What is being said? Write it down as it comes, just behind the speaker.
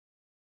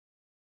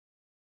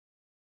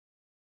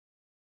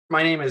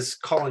My name is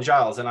Colin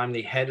Giles, and I'm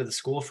the head of the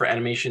School for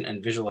Animation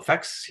and Visual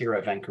Effects here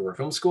at Vancouver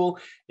Film School.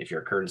 If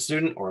you're a current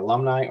student or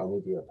alumni, or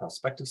maybe you're a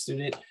prospective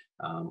student,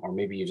 or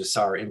maybe you just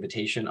saw our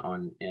invitation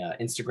on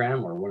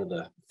Instagram or one of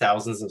the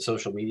thousands of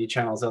social media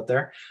channels out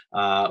there,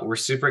 we're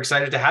super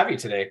excited to have you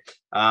today.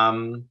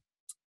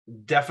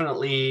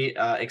 Definitely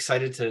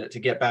excited to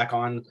get back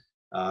on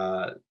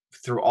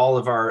through all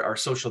of our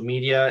social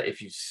media.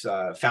 If you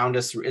found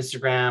us through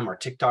Instagram or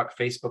TikTok,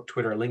 Facebook,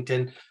 Twitter,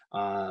 LinkedIn,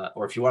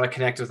 or if you want to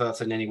connect with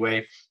us in any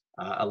way,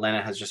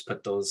 Elena has just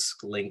put those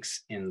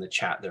links in the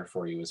chat there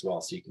for you as well.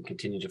 So you can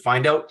continue to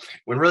find out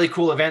when really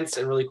cool events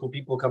and really cool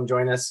people come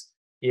join us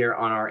here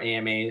on our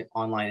AMA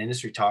Online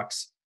Industry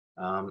Talks.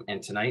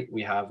 And tonight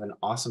we have an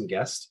awesome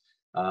guest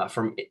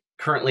from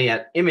currently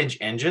at Image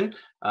Engine.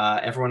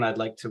 Everyone, I'd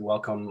like to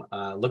welcome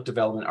look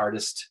development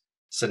artist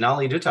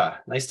Sonali Dutta.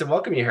 Nice to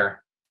welcome you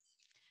here.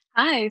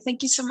 Hi,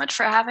 thank you so much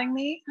for having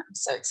me. I'm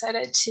so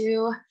excited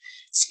to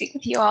speak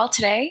with you all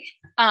today.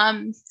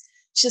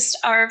 Just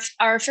our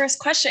first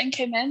question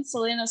came in.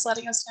 Selena's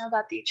letting us know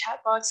that the chat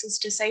box is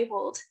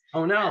disabled.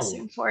 Oh no!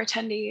 For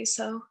attendees.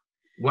 So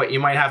what you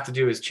might have to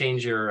do is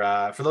change your.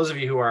 For those of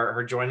you who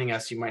are joining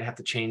us, you might have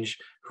to change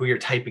who you're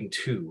typing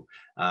to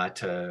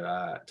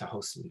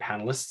hosts and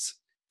panelists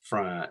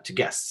to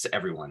guests,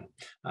 everyone.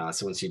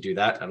 So once you do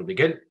that, that'll be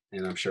good,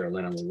 and I'm sure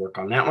Elena will work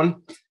on that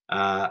one.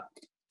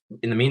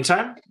 In the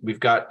meantime,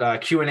 we've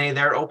got Q&A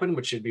there open,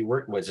 which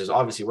is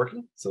obviously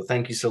working. So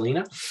thank you,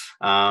 Selena.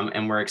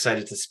 And we're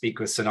excited to speak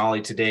with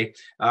Sonali today.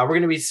 We're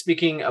going to be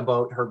speaking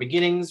about her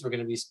beginnings. We're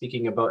going to be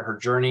speaking about her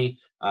journey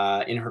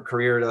in her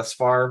career thus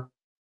far,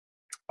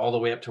 all the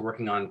way up to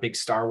working on big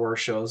Star Wars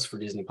shows for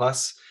Disney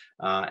Plus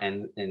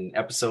and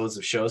episodes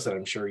of shows that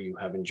I'm sure you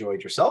have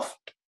enjoyed yourself.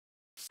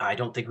 I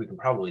don't think we can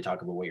probably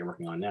talk about what you're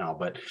working on now,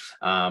 but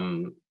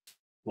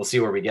we'll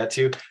see where we get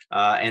to.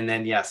 And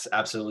then, yes,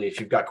 absolutely. If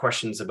you've got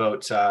questions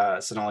about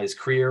Sonali's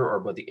career or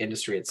about the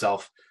industry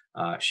itself,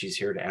 she's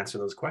here to answer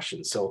those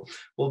questions. So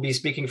we'll be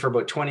speaking for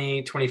about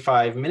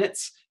 20-25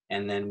 minutes,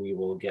 and then we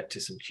will get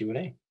to some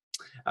Q&A.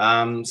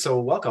 So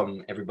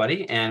welcome,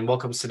 everybody, and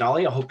welcome,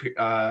 Sonali. I hope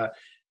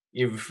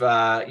you've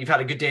had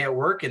a good day at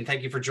work, and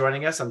thank you for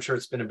joining us. I'm sure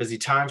it's been a busy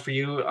time for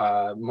you.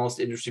 Most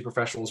industry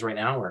professionals right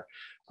now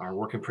are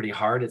working pretty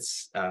hard.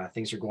 It's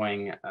things are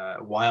going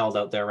wild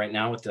out there right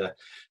now with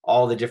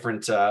all the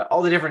different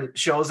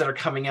shows that are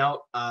coming out,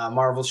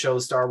 Marvel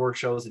shows, Star Wars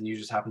shows, and you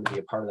just happen to be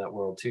a part of that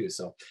world too.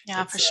 So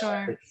yeah, for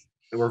sure.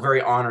 We're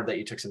very honored that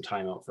you took some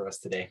time out for us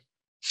today.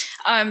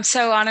 I'm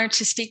so honored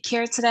to speak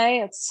here today.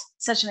 It's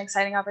such an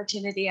exciting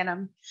opportunity,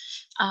 and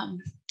I'm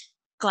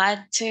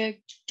glad to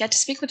get to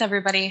speak with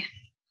everybody.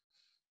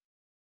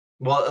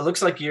 Well, it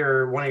looks like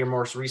one of your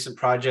most recent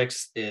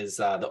projects is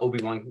the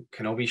Obi-Wan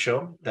Kenobi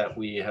show that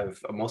we have,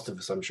 most of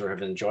us, I'm sure,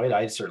 have enjoyed.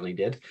 I certainly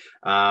did.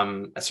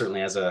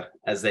 Certainly as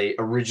a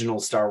original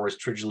Star Wars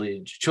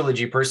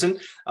trilogy person,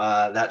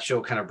 that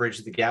show kind of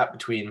bridged the gap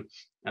between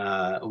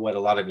what a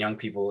lot of young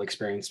people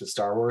experience with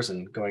Star Wars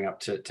and going up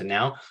to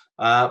now.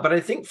 But I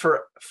think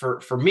for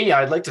me,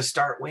 I'd like to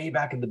start way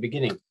back at the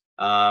beginning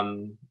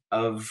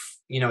of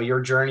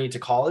your journey to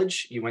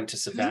college. You went to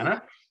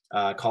Savannah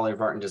College of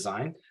Art and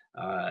Design.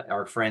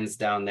 Our friends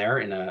down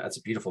there that's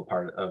a beautiful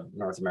part of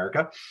North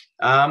America.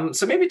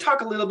 So maybe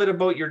talk a little bit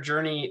about your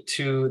journey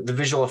to the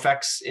visual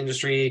effects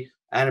industry,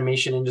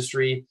 animation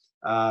industry.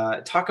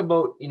 Talk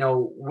about,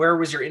 where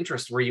was your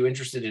interest? Were you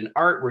interested in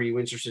art? Were you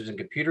interested in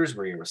computers?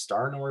 Were you a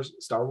Star Wars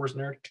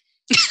nerd?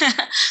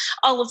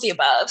 All of the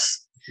above.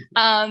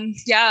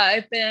 Yeah,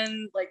 I've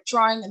been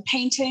drawing and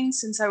painting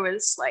since I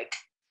was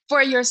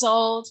 4 years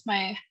old.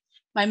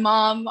 My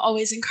mom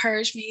always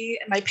encouraged me,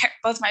 and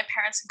both my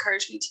parents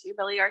encouraged me to be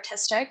really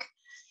artistic,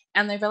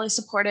 and they really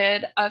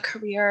supported a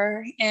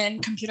career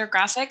in computer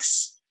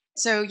graphics.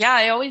 So yeah,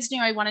 I always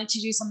knew I wanted to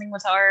do something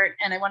with art,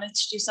 and I wanted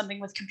to do something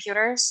with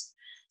computers.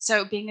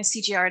 So being a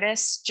CG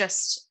artist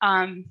just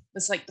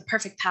was the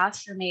perfect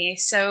path for me.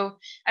 So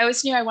I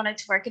always knew I wanted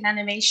to work in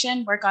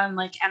animation, work on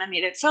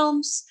animated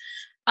films.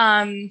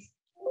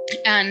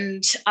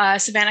 And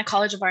Savannah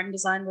College of Art and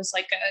Design was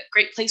a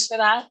great place for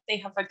that. They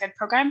have a good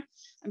program,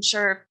 I'm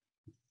sure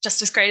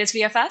just as great as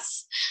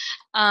VFX.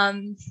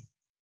 And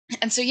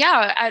so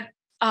yeah,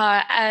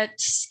 at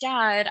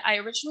SCAD, I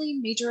originally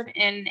majored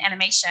in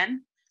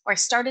animation, or I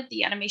started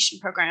the animation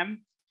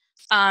program.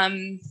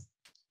 And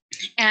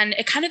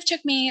it kind of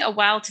took me a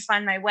while to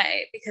find my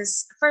way,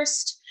 because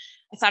first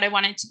I thought I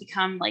wanted to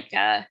become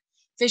a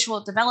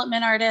visual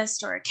development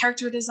artist or a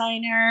character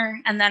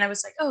designer. And then I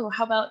was oh,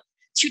 how about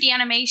 2D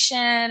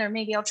animation, or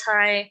maybe I'll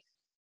try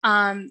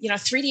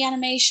 3D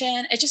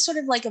animation. It just sort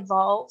of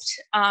evolved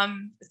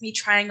with me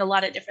trying a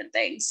lot of different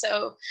things.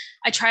 So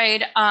I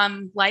tried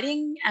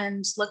lighting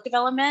and look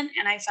development,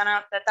 and I found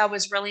out that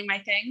was really my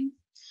thing.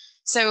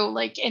 So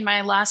in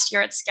my last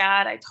year at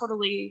SCAD, I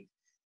totally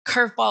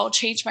curveball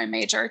changed my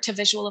major to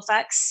visual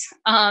effects.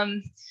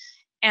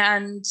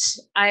 And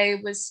I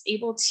was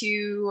able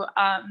to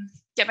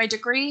get my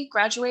degree,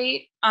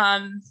 graduate,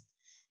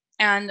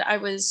 and I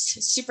was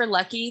super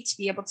lucky to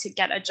be able to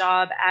get a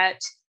job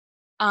at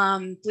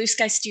Blue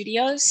Sky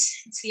Studios.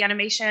 It's the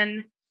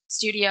animation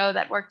studio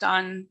that worked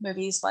on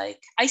movies like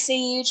Ice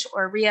Age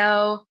or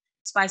Rio,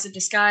 Spies of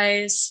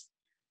Disguise,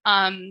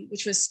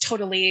 which was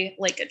totally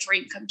like a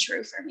dream come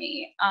true for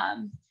me.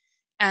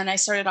 And I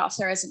started off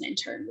there as an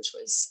intern, which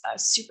was a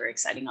super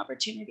exciting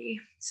opportunity.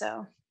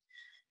 So,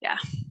 yeah.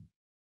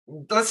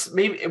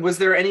 Was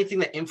there anything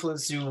that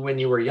influenced you when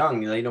you were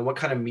young? What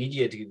kind of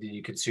media did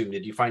you consume?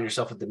 Did you find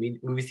yourself at the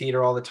movie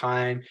theater all the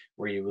time?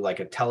 Were you like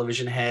a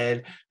television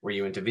head? Were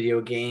you into video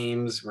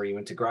games? Were you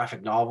into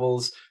graphic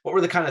novels? What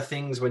were the kind of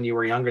things when you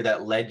were younger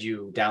that led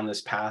you down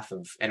this path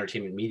of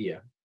entertainment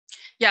media?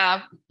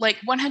 Yeah, like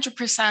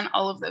 100%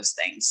 all of those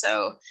things.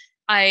 So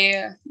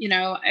I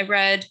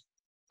read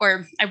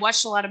or I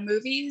watched a lot of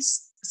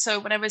movies. So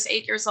when I was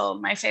 8 years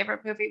old, my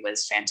favorite movie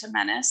was Phantom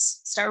Menace,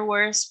 Star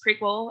Wars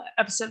prequel,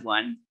 episode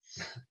 1.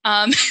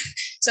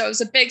 So I was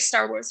a big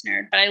Star Wars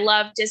nerd, but I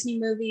loved Disney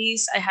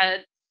movies. I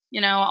had,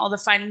 all the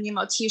Finding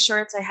Nemo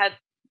t-shirts. I had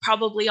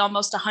probably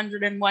almost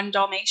 101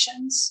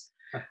 Dalmatians.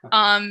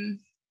 And,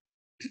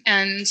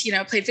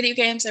 played video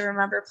games. I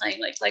remember playing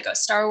like Lego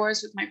Star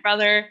Wars with my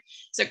brother.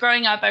 So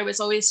growing up, I was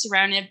always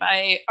surrounded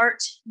by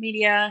art,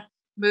 media,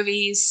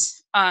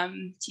 movies,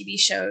 TV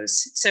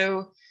shows.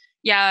 So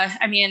yeah,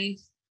 I mean,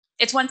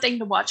 it's one thing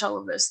to watch all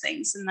of those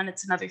things, and then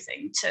it's another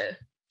thing to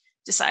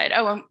decide,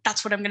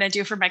 that's what I'm going to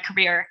do for my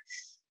career.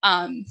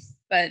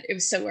 But it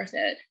was so worth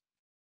it.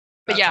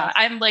 But yeah, awesome.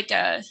 I'm like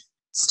a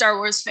Star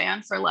Wars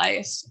fan for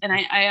life. And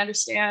I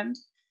understand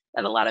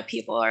that a lot of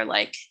people are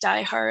like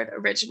diehard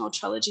original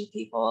trilogy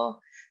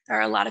people. There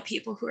are a lot of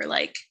people who are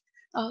like,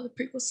 oh, the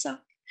prequels suck.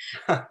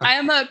 I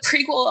am a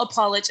prequel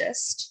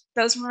apologist.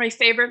 Those were my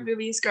favorite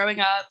movies growing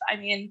up. I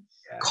mean,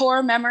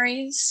 core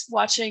memories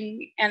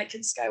watching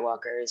Anakin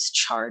Skywalker's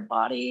charred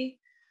body.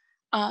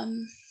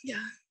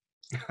 Yeah.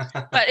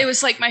 But it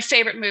was like my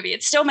favorite movie.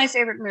 It's still my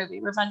favorite movie,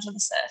 Revenge of the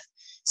Sith.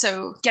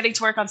 So getting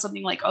to work on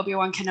something like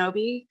Obi-Wan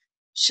Kenobi,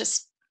 it's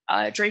just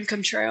a dream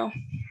come true.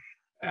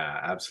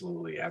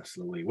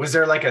 Absolutely. Was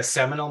there like a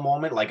seminal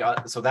moment? Like,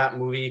 so that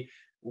movie,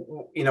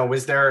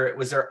 was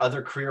there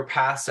other career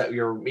paths that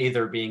you're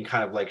either being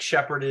kind of like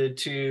shepherded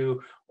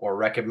to or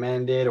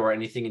recommended, or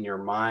anything in your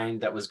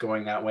mind that was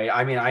going that way?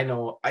 I mean, I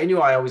knew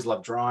I always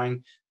loved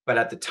drawing, but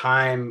at the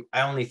time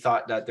I only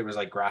thought that there was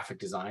like graphic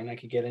design I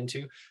could get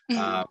into.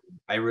 Mm-hmm.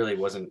 I really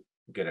wasn't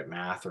good at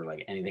math or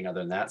like anything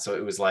other than that. So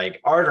it was like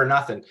art or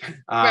nothing.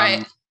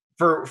 Right.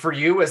 For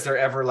you, was there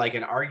ever like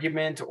an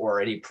argument or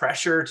any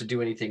pressure to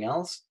do anything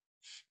else?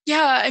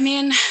 Yeah, I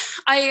mean,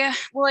 I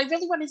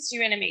really wanted to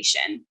do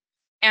animation,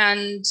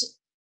 and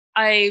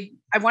I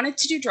wanted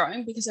to do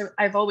drawing because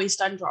I've always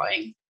done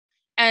drawing.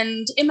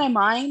 And in my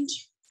mind,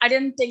 I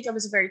didn't think I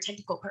was a very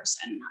technical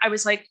person. I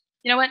was like,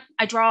 you know what?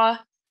 I draw,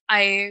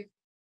 I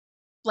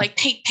like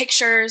paint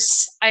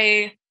pictures.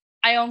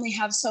 I only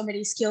have so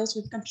many skills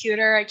with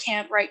computer. I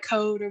can't write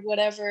code or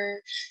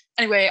whatever.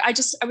 Anyway, I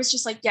was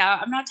just like, yeah,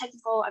 I'm not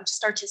technical. I'm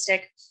just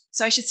artistic.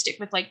 So I should stick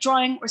with like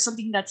drawing or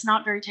something that's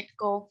not very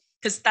technical,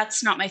 because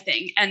that's not my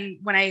thing. And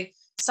when I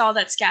saw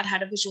that SCAD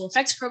had a visual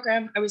effects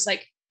program, I was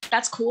like,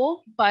 that's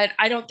cool, but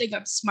I don't think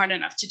I'm smart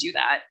enough to do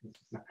that.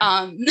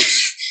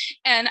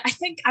 And I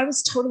think I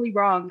was totally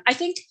wrong. I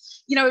think,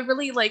 it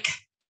really like,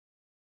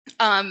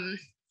 when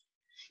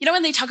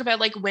they talk about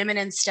like women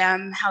in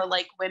STEM, how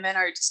like women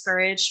are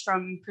discouraged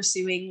from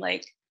pursuing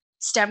like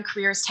STEM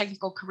careers,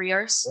 technical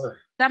careers. Sure.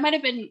 That might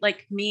have been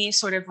like me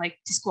sort of like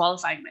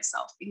disqualifying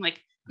myself, being like,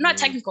 I'm not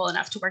technical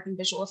enough to work in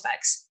visual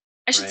effects.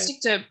 I should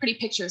stick to pretty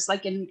pictures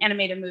like in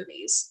animated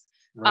movies.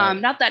 Right.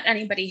 Not that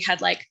anybody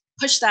had like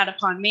pushed that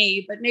upon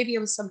me, but maybe it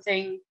was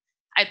something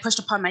I pushed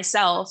upon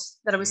myself,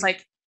 that I was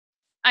like,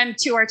 I'm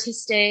too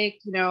artistic,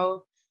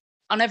 I'll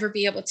never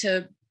be able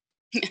to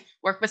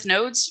work with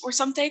nodes or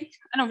something.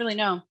 I don't really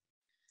know,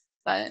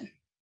 but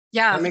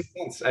yeah. That makes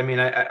sense. I mean,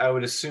 I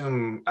would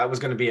assume I was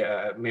going to be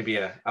maybe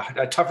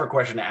a tougher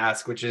question to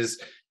ask, which is,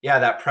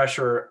 that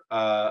pressure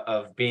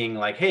of being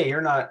like, hey,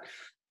 you're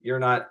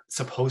not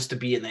supposed to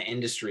be in the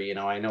industry.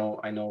 I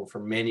know for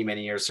many,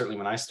 many years, certainly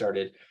when I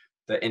started,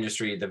 the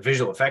industry, the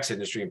visual effects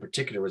industry in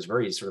particular, was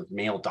very sort of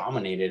male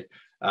dominated.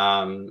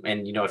 And,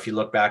 if you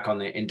look back on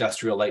the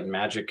Industrial Light and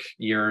Magic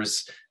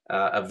years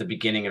of the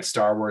beginning of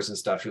Star Wars and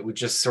stuff, it would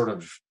just sort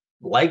of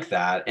like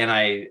that. And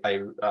I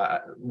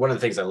one of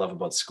the things I love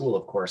about school,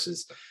 of course,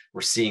 is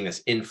we're seeing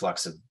this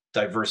influx of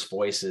diverse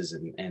voices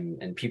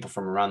and people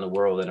from around the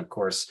world. And of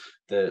course,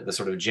 the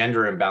sort of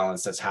gender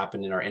imbalance that's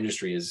happened in our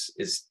industry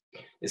is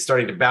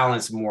starting to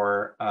balance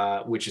more,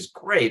 which is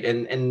great.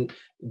 And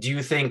do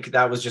you think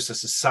that was just a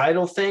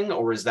societal thing,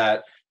 or is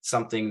that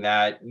something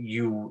that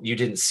you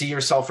didn't see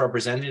yourself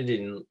represented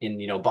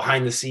in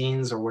behind the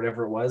scenes or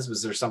whatever it was?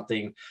 Was there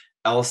something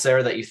else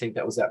there that you think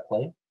that was at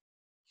play?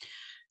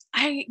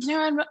 I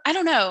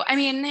don't know. I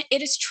mean,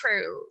 it is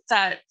true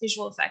that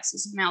visual effects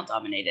is a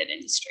male-dominated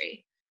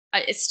industry.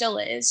 It still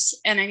is,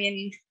 and I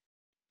mean,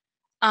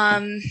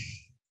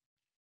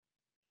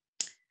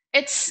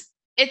 it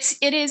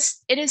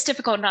is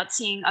difficult not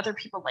seeing other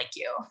people like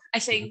you. I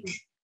think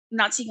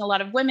not seeing a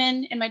lot of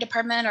women in my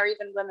department, or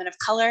even women of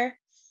color.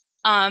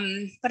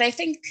 But I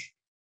think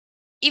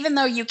even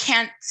though you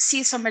can't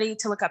see somebody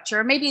to look up to,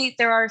 or maybe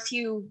there are a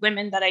few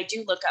women that I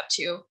do look up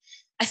to,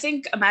 I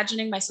think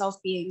imagining myself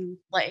being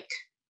like,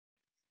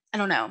 I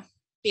don't know,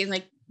 being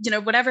like,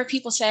 whatever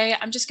people say,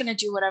 I'm just going to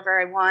do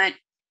whatever I want.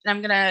 And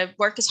I'm going to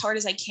work as hard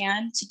as I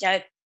can to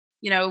get,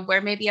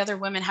 where maybe other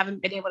women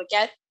haven't been able to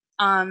get.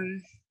 I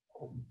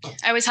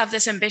always have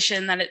this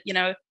ambition that,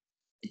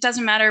 it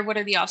doesn't matter what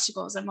are the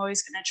obstacles. I'm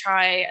always going to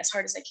try as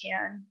hard as I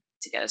can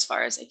to get as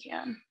far as I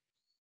can.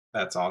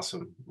 That's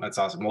awesome. That's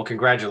awesome. Well,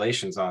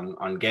 congratulations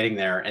on getting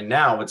there. And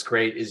now what's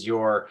great is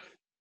you're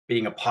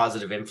being a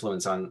positive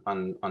influence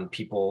on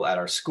people at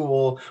our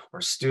school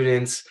or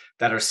students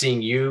that are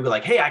seeing you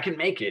like, hey, I can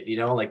make it,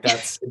 like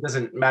it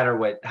doesn't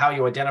matter how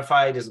you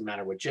identify, it doesn't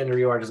matter what gender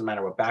you are, it doesn't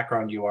matter what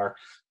background you are.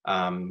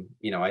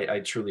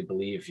 I truly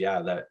believe,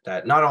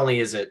 that not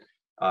only is it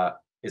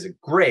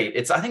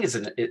great, I think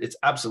it's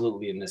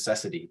absolutely a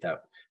necessity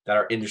that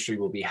our industry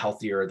will be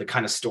healthier. The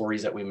kind of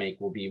stories that we make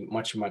will be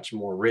much, much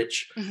more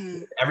rich,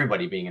 with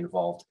everybody being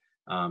involved.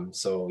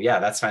 So yeah,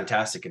 that's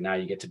fantastic. And now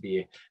you get to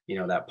be,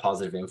 that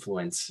positive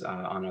influence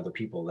on other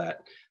people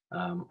that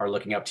are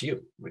looking up to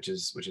you, which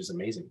is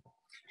amazing.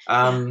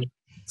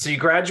 So you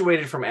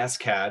graduated from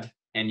SCAD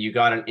and you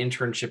got an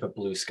internship at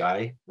Blue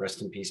Sky.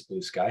 Rest in peace,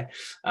 Blue Sky.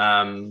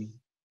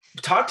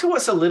 Talk to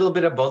us a little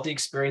bit about the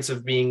experience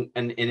of being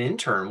an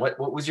intern.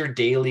 What was your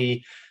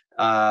daily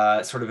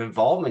sort of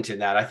involvement in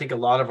that? I think a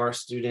lot of our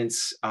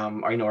students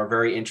are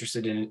very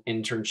interested in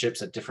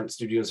internships at different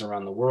studios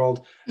around the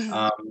world.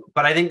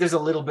 But I think there's a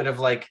little bit of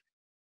like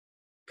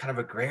kind of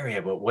a gray area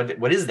about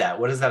what is that?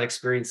 What is that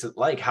experience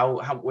like?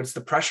 How what's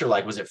the pressure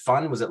like? Was it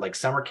fun? Was it like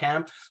summer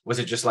camp? Was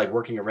it just like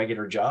working a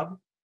regular job?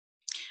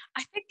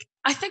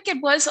 I think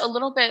it was a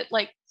little bit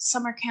like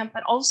summer camp,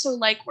 but also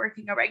like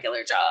working a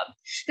regular job.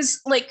 Because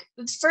like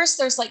first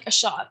there's like a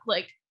shock,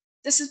 like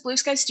this is Blue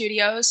Sky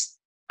Studios.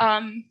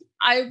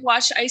 I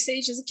watched Ice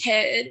Age as a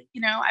kid,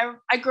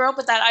 I grew up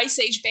with that Ice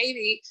Age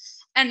baby.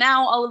 And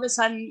now all of a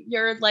sudden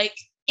you're like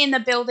in the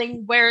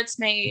building where it's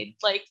made,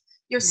 like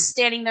you're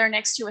standing there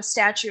next to a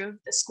statue of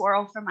the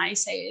squirrel from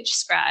Ice Age,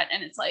 Scrat.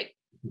 And it's like,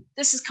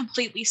 this is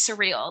completely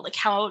surreal. Like,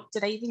 how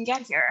did I even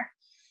get here?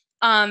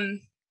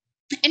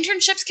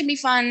 Internships can be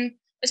fun,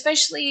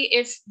 especially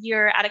if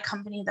you're at a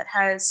company that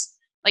has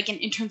like an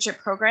internship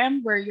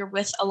program where you're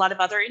with a lot of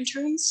other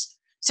interns.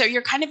 So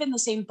you're kind of in the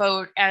same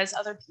boat as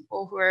other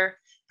people who are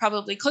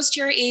probably close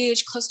to your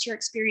age, close to your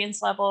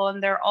experience level,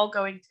 and they're all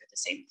going through the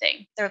same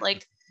thing. They're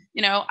like,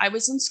 I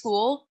was in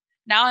school,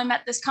 now I'm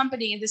at this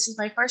company, this is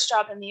my first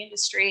job in the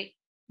industry.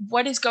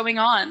 What is going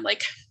on?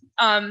 Like,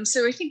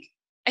 so I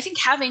think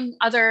having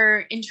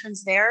other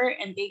interns there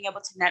and being able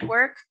to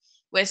network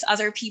with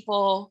other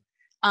people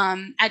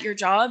at your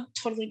job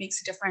totally makes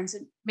a difference.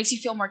 It makes you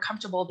feel more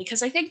comfortable,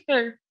 because I think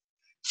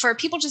for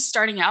people just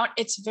starting out,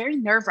 it's very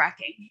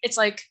nerve-wracking. It's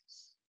like,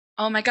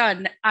 oh my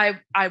God,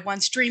 I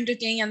once dreamed of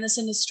being in this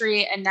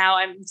industry, and now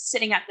I'm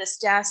sitting at this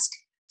desk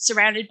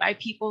surrounded by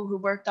people who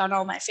worked on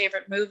all my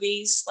favorite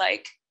movies.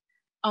 Like,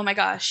 oh my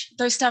gosh,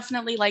 there's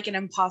definitely like an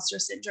imposter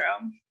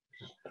syndrome.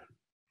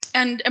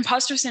 And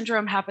imposter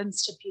syndrome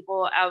happens to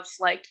people of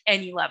like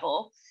any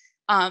level,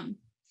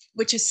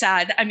 which is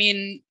sad. I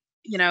mean,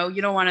 you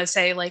don't want to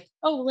say like,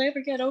 oh, will I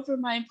ever get over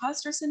my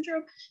imposter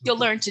syndrome? You'll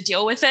learn to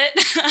deal with it.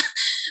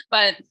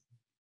 But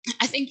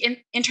I think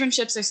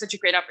internships are such a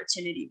great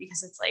opportunity,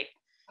 because it's like,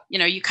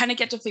 you kind of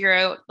get to figure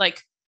out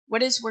like,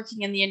 what is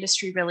working in the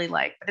industry really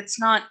like? But it's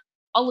not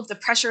all of the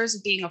pressures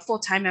of being a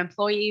full-time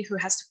employee who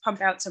has to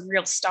pump out some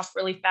real stuff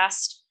really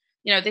fast.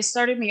 They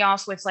started me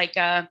off with like,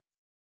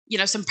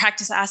 some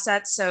practice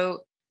assets. So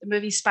the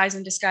movie Spies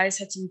in Disguise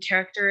had some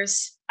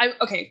characters.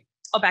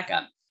 I'll back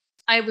up.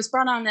 I was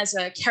brought on as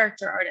a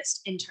character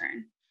artist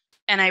intern,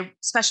 and I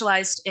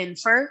specialized in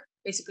fur,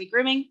 basically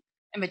grooming,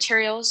 and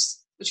materials,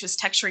 which was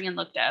texturing and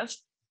look dev.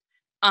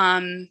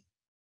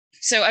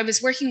 So I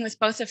was working with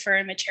both the fur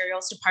and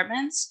materials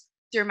departments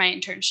through my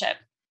internship.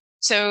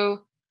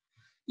 So,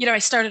 I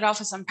started off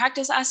with some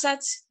practice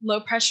assets, low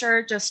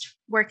pressure, just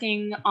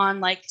working on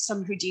like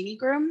some Houdini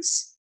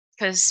grooms,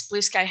 because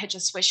Blue Sky had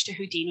just switched to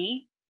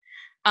Houdini.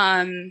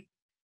 And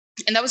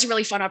that was a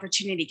really fun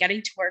opportunity,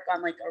 getting to work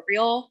on like a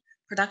real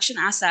production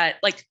asset,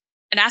 like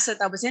an asset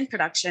that was in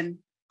production,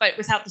 but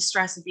without the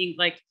stress of being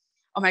like,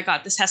 oh my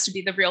God, this has to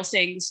be the real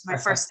thing. This is my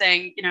first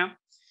thing,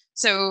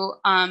 So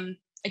I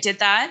did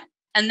that.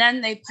 And then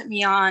they put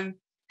me on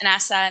an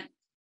asset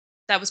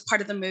that was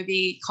part of the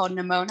movie called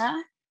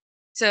Nimona.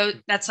 So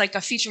that's like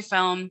a feature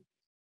film.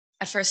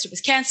 At first it was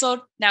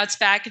canceled. Now it's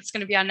back. It's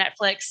going to be on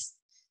Netflix.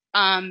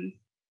 And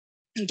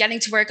getting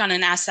to work on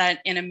an asset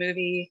in a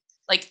movie.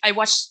 Like I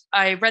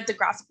read the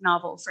graphic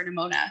novel for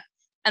Nimona.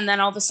 And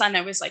then all of a sudden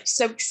I was like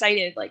so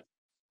excited, like,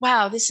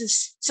 wow, this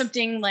is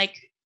something like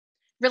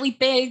really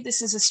big.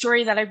 This is a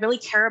story that I really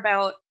care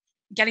about.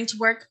 Getting to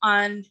work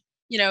on,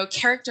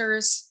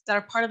 characters that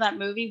are part of that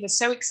movie was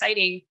so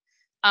exciting.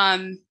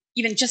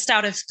 Even just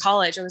out of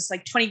college, I was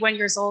like 21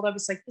 years old. I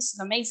was like, this is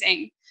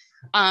amazing.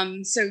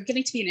 So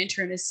getting to be an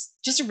intern is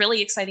just a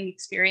really exciting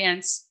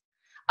experience.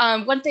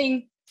 One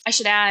thing I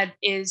should add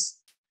is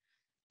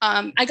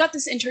I got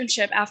this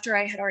internship after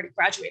I had already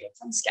graduated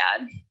from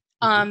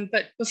SCAD.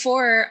 But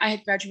before I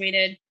had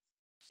graduated,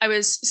 so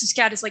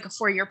SCAD is like a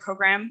 4-year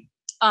program.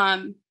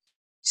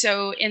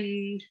 So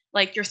in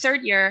like your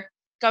third year,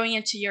 going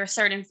into your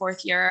third and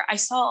fourth year, I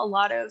saw a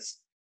lot of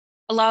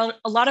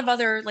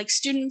other like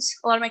students,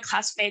 a lot of my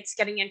classmates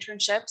getting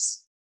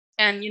internships.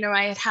 And,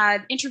 I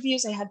had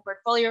interviews, I had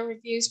portfolio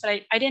reviews,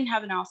 but I didn't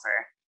have an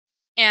offer.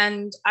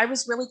 And I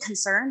was really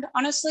concerned,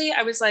 honestly.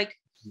 I was like,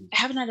 I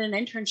haven't had an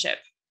internship.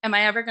 Am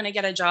I ever going to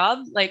get a job?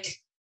 Like,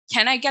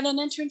 can I get an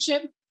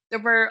internship? There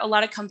were a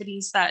lot of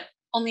companies that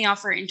only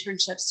offer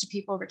internships to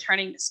people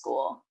returning to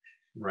school.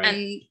 Right.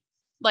 And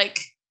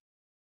like,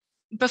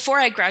 before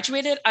I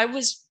graduated, I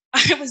was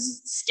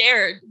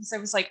scared because I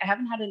was like, I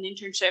haven't had an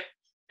internship.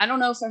 I don't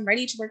know if I'm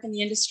ready to work in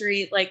the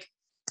industry. Like,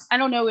 I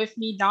don't know if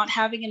me not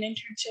having an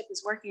internship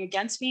is working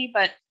against me,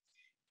 but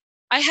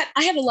I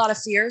had a lot of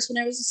fears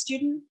when I was a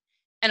student.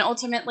 And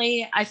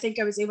ultimately, I think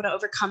I was able to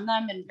overcome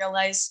them and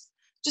realize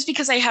just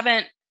because I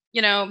haven't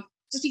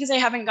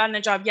gotten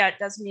a job yet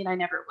doesn't mean I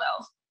never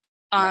will.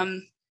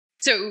 Right.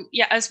 So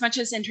yeah, as much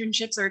as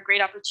internships are a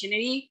great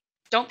opportunity,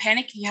 don't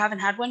panic if you haven't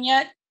had one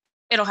yet.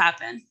 It'll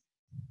happen.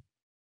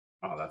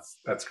 Oh,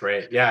 that's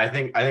great. Yeah, I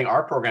think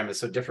our program is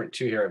so different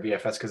too here at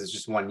VFS because it's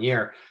just 1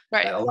 year.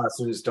 Right. A lot of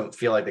students don't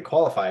feel like they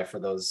qualify for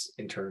those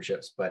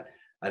internships, but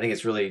I think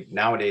it's really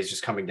nowadays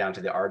just coming down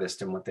to the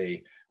artist and what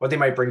they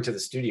might bring to the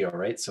studio,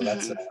 right? So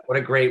that's what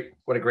a great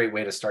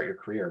way to start your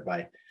career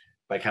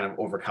by kind of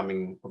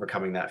overcoming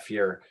that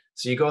fear.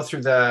 So you go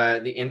through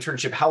the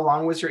internship. How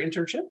long was your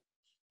internship?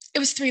 It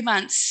was 3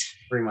 months.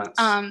 3 months.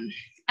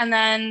 And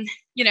then,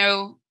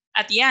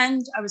 at the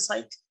end, I was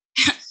like,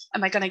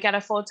 am I going to get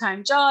a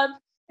full-time job?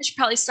 I should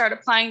probably start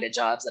applying to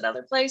jobs at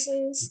other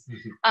places.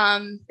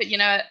 But,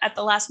 at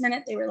the last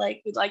minute, they were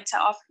like, we'd like to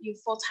offer you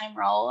a full-time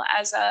role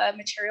as a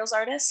materials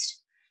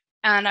artist.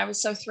 And I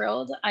was so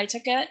thrilled. I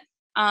took it.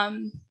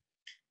 And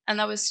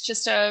that was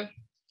just a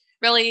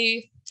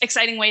really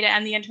exciting way to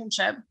end the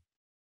internship.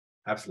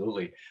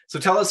 Absolutely. So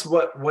tell us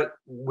what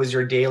was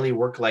your daily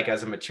work like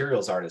as a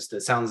materials artist?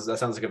 That sounds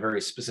like a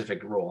very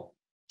specific role.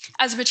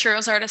 As a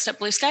materials artist at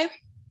Blue Sky?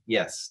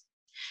 Yes.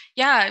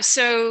 Yeah.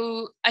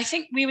 So I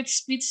think we'd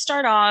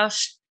start off,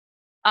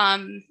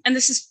 and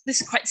this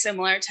is quite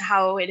similar to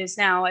how it is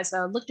now as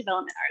a look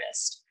development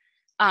artist.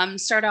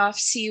 Start off,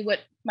 see what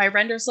my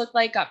renders look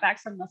like, got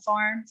back from the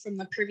farm from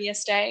the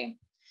previous day.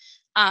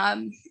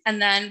 And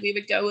then we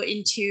would go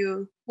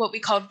into what we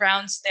called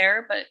rounds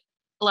there, but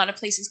a lot of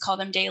places call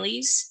them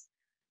dailies.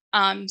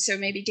 So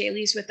maybe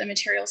dailies with the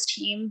materials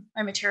team.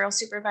 My materials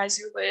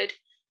supervisor would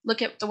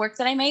look at the work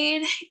that I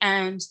made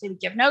and they would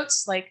give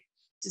notes like,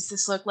 does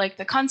this look like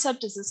the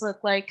concept? Does this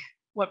look like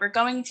what we're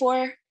going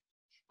for?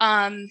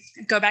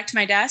 Go back to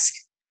my desk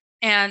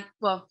and,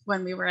 well,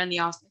 when we were in the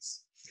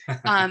office,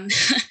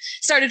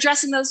 start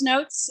addressing those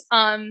notes.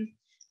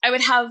 I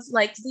would have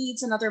like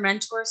leads and other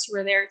mentors who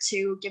were there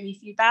to give me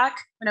feedback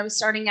when I was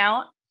starting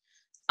out.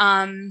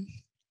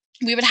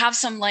 We would have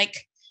some like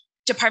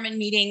department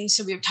meetings.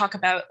 So we would talk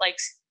about like,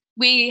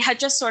 we had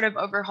just sort of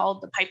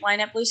overhauled the pipeline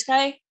at Blue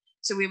Sky.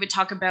 So we would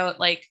talk about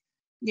like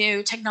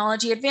new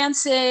technology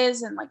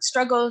advances and like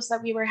struggles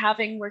that we were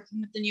having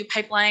working with the new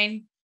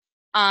pipeline.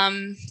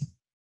 And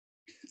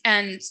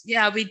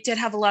yeah, we did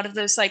have a lot of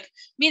those like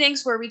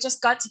meetings where we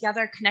just got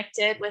together,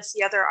 connected with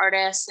the other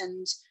artists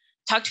and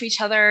talked to each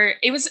other.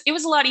 It was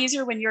a lot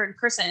easier when you're in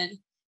person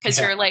because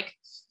you're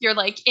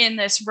like in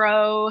this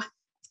row of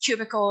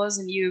cubicles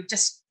and you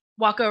just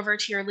walk over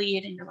to your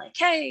lead and you're like,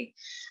 hey,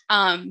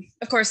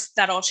 of course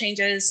that all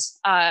changes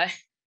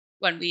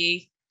when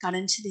we got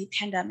into the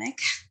pandemic.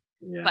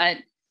 Yeah. But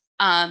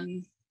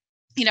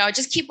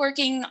just keep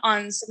working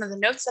on some of the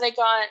notes that I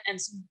got and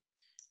some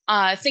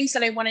things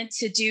that I wanted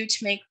to do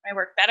to make my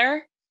work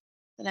better.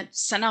 Then I'd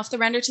send off the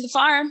render to the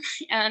farm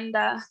and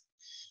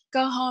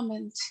go home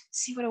and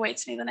see what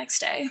awaits me the next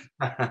day.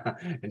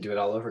 And do it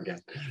all over again.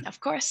 Of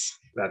course.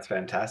 That's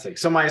fantastic.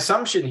 So my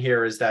assumption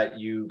here is that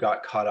you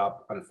got caught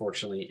up,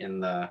 unfortunately, in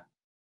the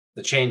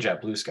change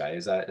at Blue Sky.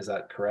 Is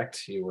that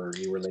correct? You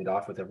were laid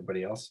off with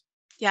everybody else?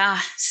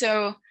 Yeah.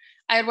 So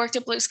I had worked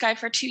at Blue Sky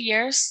for 2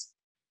 years.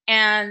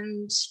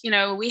 And,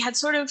 we had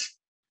sort of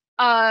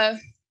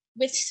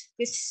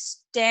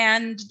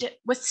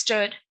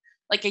withstood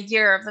like a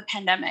year of the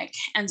pandemic.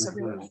 And so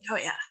we were like, oh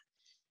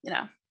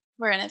yeah,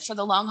 we're in it for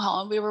the long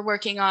haul. We were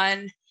working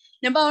on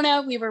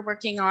Nimona. We were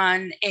working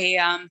on a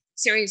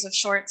series of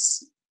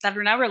shorts that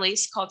are now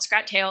released called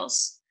Scrat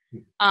Tales.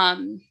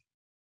 And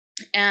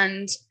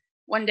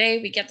one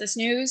day we get this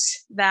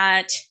news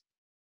that,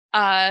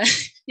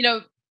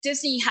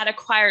 Disney had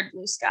acquired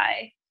Blue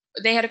Sky.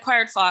 They had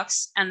acquired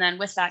Fox, and then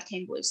with that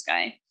came Blue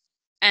Sky.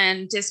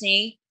 And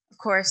Disney, of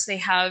course, they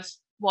have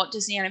Walt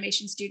Disney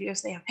Animation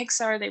Studios, they have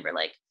Pixar. They were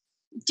like,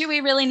 do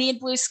we really need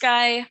Blue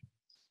Sky?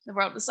 The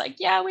world was like,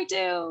 yeah, we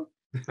do.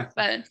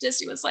 But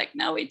Disney was like,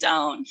 no, we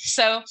don't.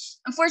 So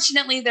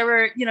unfortunately, there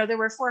were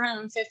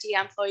 450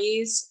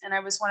 employees, and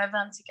I was one of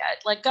them to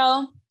get let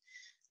go,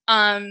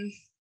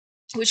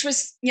 which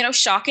was,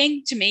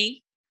 shocking to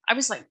me. I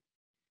was like,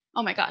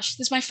 oh my gosh,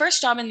 this is my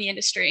first job in the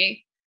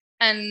industry.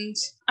 And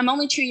I'm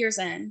only 2 years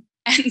in.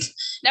 And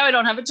now I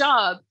don't have a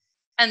job.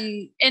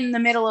 And in the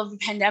middle of the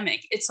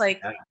pandemic, it's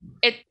like,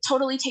 it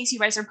totally takes you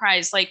by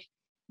surprise. Like,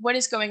 what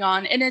is going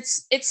on? And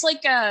it's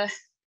like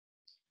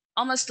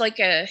almost like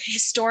a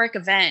historic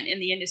event in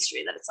the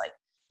industry that it's like,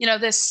 you know,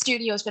 this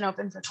studio has been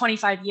open for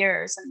 25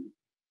 years and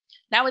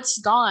now it's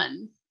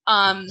gone.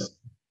 And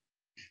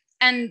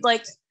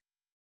like,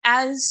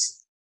 as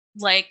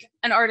like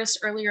an artist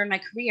earlier in my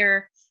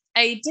career,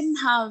 I didn't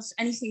have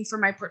anything for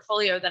my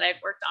portfolio that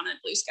I'd worked on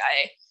at Blue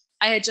Sky.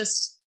 I had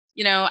just,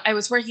 you know, I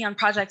was working on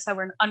projects that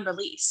were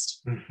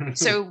unreleased.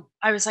 So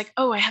I was like,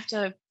 oh, I have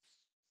to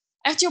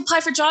apply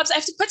for jobs. I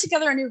have to put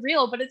together a new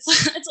reel, but it's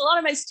a lot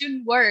of my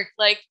student work.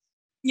 Like,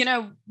 you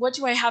know, what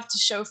do I have to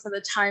show for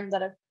the time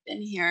that I've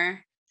been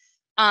here?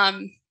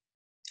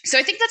 So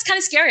I think that's kind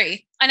of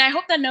scary. And I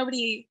hope that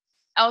nobody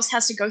else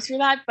has to go through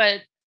that.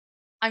 But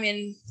I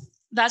mean,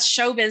 that's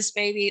showbiz,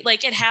 baby.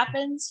 Like, it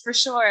happens for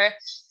sure.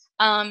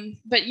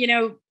 But, you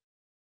know,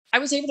 I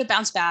was able to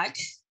bounce back.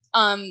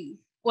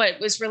 What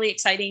was really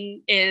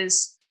exciting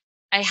is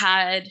I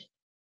had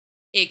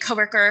a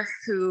coworker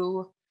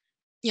who,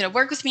 you know,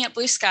 worked with me at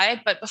Blue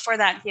Sky, but before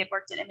that he had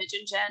worked at Image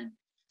Engine.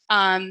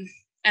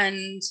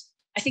 And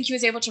I think he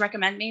was able to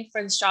recommend me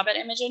for this job at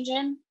Image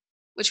Engine,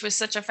 which was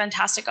such a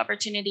fantastic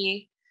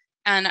opportunity.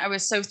 And I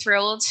was so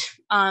thrilled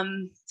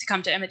to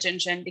come to Image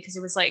Engine because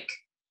it was like,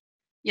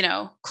 you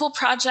know, cool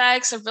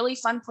projects, a really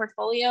fun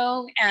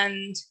portfolio.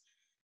 And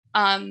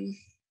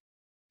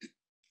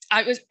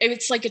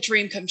it's like a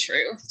dream come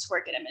true to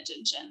work at Image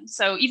Engine.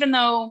 So even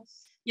though,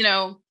 you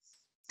know,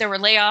 there were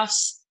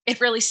layoffs,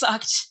 it really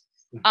sucked.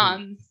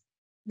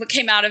 What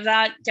came out of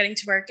that, getting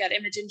to work at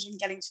Image Engine,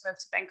 getting to move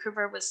to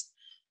Vancouver, was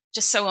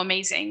just so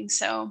amazing.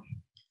 So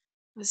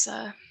it was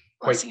a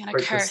blessing and a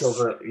curse.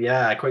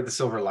 Quite the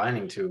silver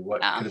lining to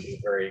what could have been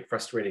a very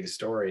frustrating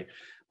story.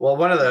 Well,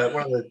 one of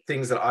the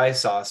things that I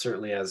saw,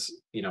 certainly as,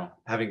 you know,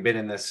 having been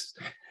in this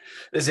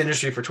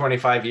industry for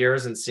 25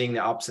 years and seeing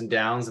the ups and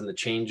downs and the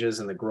changes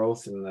and the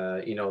growth and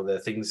the, you know, the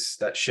things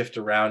that shift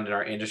around in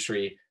our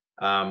industry,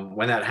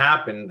 when that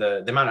happened,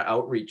 the amount of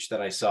outreach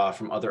that I saw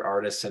from other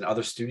artists and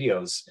other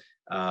studios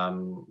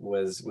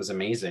was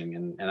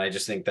amazing. And I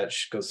just think that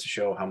goes to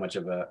show how much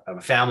of a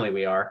family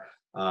we are.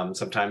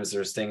 Sometimes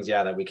there's things,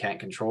 that we can't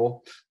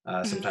control.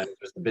 Sometimes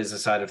there's the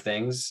business side of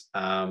things.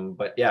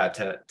 But yeah,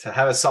 to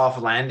have a soft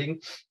landing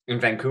in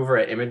Vancouver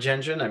at Image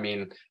Engine, I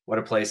mean, what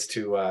a place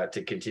to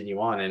continue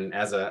on. And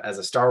as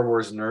a Star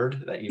Wars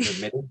nerd that you've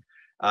admitted,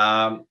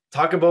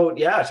 talk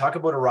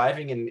about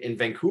arriving in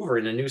Vancouver,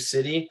 in a new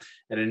city,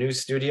 in a new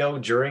studio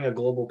during a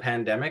global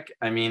pandemic.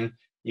 I mean,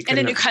 in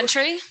a new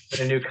country,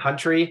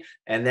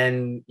 and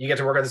then you get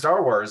to work on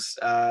Star Wars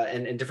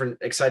and different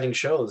exciting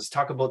shows.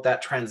 Talk about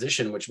that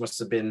transition, which must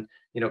have been,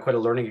 you know, quite a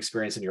learning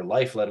experience in your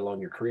life, let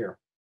alone your career.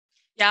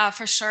 Yeah,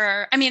 for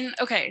sure. I mean,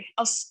 okay,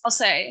 I'll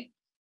say,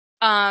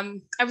 I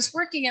was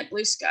working at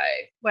Blue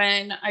Sky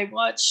when I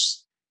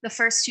watched the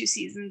first 2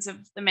 seasons of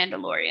The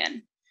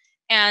Mandalorian,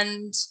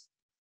 and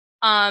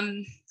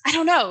I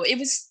don't know, it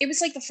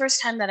was like the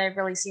first time that I've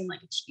really seen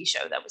like a TV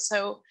show that was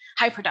so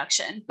high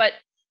production. But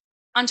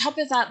on top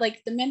of that,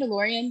 like The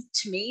Mandalorian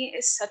to me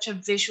is such a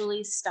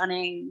visually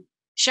stunning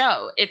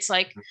show. It's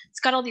like,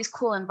 it's got all these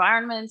cool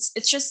environments.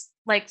 It's just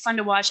like fun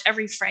to watch.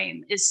 Every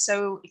frame is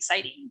so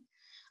exciting.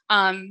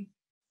 And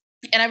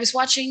I was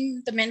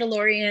watching The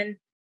Mandalorian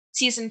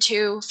season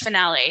 2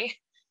 finale,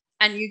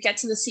 and you get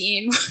to the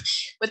scene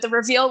with the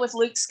reveal with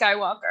Luke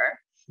Skywalker.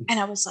 And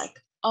I was like,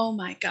 oh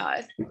my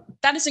God,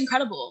 that is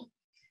incredible.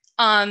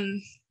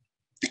 And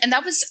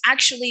that was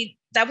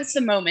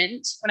the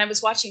moment when I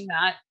was watching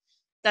that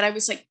I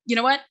was like, you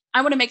know what? I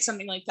want to make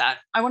something like that.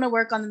 I want to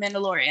work on The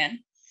Mandalorian.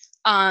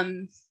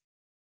 And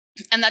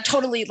that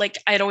totally, like,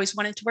 I had always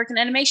wanted to work in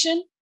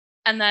animation.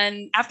 And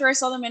then after I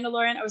saw The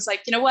Mandalorian, I was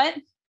like, you know what?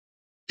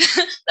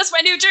 That's my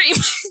new dream.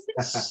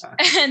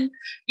 And,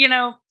 you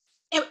know,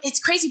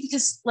 it's crazy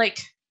because, like,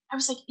 I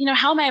was like, you know,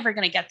 how am I ever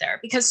going to get there?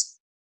 Because,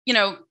 you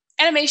know,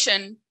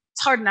 animation,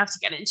 it's hard enough to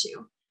get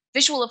into.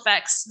 Visual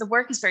effects, the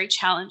work is very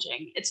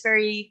challenging. It's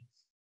very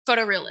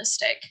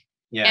photorealistic.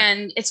 Yeah.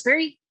 And it's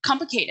very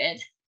complicated.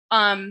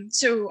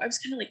 So I was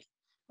kind of like,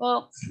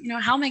 well, you know,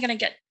 how am I going to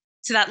get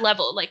to that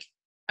level? Like,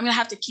 I'm going to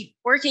have to keep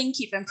working,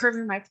 keep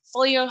improving my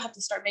portfolio, have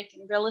to start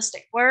making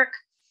realistic work.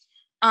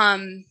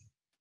 And,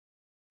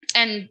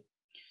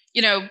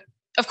 you know,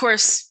 of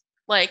course,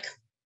 like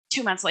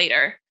 2 months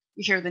later,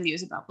 you hear the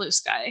news about Blue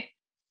Sky.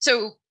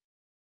 So,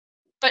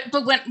 but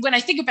when I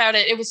think about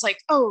it, it was like,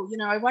 oh, you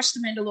know, I watched The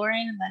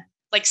Mandalorian, and then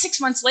like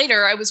 6 months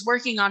later, I was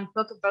working on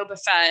Book of Boba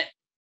Fett,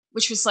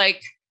 which was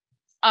like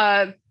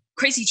a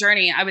crazy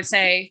journey, I would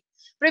say.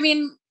 But I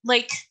mean,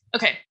 like,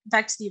 okay,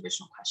 back to the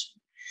original question.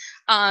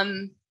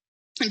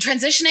 And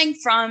transitioning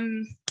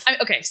from,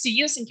 okay, so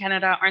US and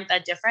Canada aren't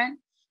that different,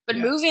 but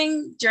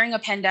moving during a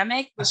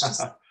pandemic was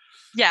just,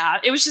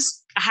 it was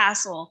just a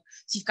hassle.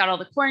 So you've got all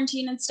the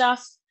quarantine and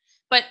stuff.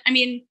 But I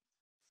mean,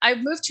 I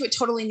moved to a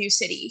totally new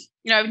city.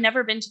 You know, I've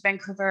never been to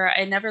Vancouver.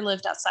 I never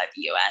lived outside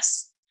the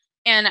US.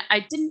 And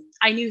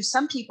I knew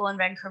some people in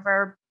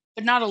Vancouver,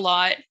 but not a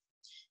lot.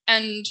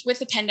 And with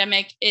the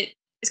pandemic, it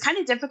is kind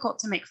of difficult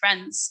to make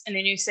friends in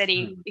a new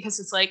city because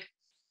it's like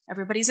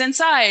everybody's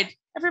inside,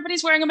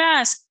 everybody's wearing a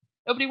mask,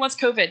 nobody wants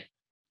COVID.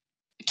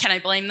 Can I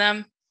blame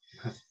them?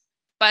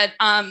 But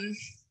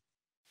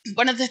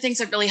one of the things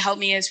that really helped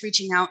me is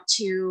reaching out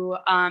to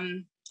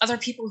other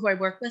people who I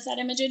work with at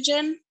Image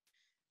Engine.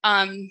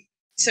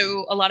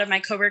 So a lot of my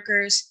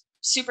coworkers,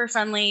 super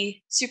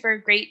friendly, super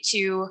great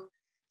to,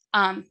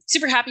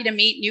 super happy to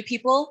meet new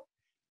people.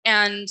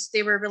 And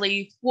they were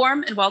really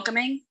warm and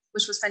welcoming,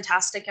 which was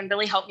fantastic and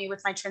really helped me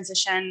with my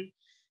transition,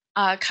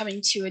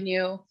 coming to a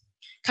new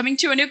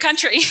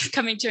country,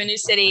 coming to a new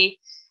city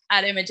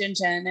at Image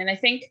Engine. And I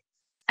think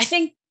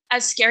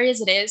as scary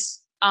as it is,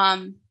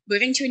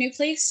 moving to a new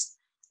place,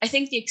 I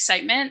think the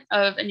excitement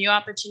of a new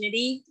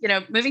opportunity,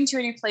 moving to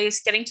a new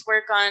place, getting to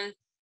work on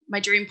my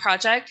dream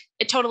project,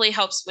 it totally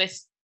helps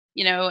with,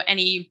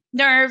 any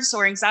nerves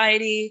or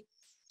anxiety,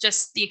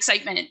 just the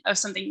excitement of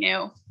something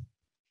new.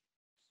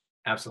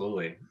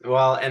 Absolutely.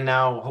 Well, and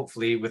now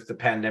hopefully with the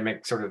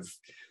pandemic sort of,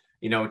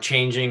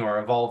 changing or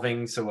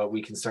evolving so that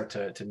we can start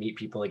to meet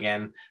people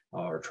again,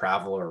 or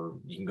travel, or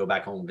you can go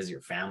back home and visit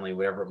your family,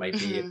 whatever it might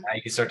be. And now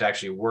you can start to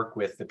actually work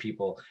with the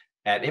people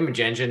at Image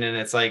Engine, and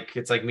it's like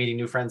meeting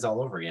new friends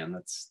all over again.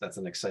 That's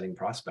an exciting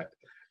prospect.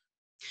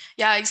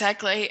 Yeah,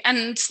 exactly.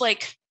 And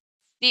like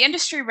the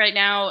industry right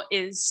now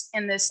is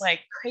in this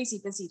like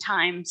crazy busy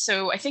time.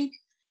 So I think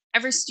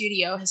every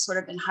studio has sort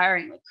of been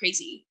hiring like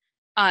crazy,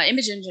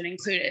 Image Engine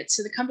included.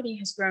 So the company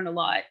has grown a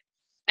lot.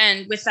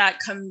 And with that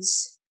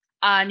comes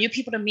new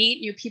people to meet,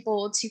 new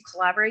people to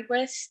collaborate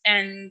with,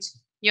 and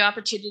new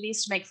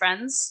opportunities to make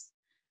friends.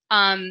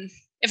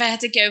 If I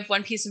had to give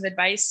one piece of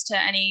advice to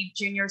any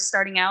juniors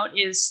starting out,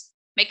 is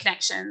make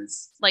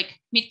connections, like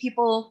meet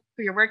people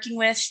who you're working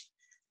with,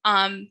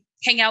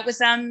 hang out with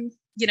them,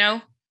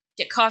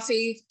 get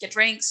coffee, get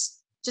drinks,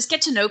 just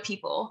get to know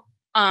people.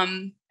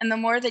 And the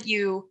more that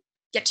you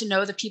get to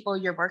know the people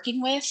you're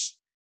working with,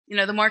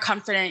 the more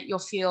confident you'll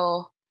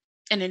feel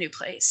in a new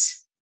place.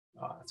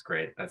 Oh, that's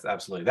great.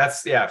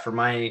 For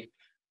my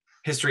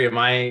history of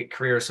my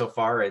career so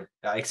far,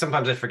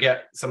 sometimes I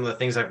forget some of the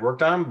things I've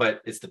worked on,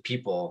 but it's the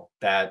people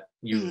that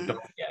you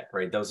don't forget,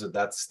 right?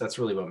 That's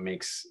really what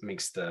makes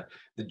the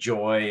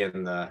joy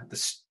and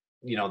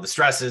the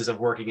stresses of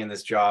working in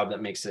this job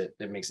that makes it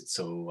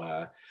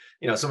so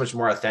so much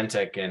more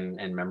authentic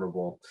and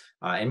memorable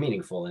and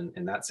meaningful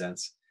in that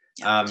sense.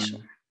 Yeah, sure.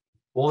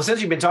 Well,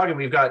 since you've been talking,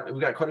 we've got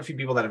quite a few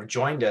people that have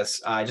joined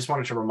us. I just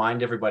wanted to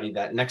remind everybody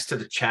that next to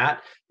the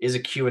chat is a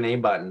Q&A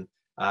button.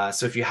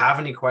 So if you have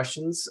any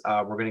questions,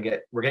 we're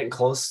getting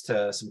close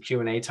to some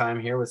Q&A time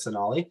here with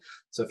Sonali.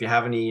 So if you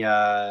have any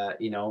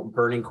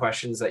burning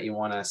questions that you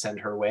want to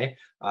send her way,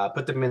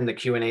 put them in the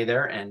Q&A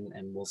there, and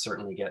we'll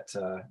certainly get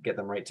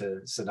them right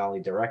to Sonali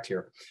direct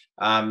here.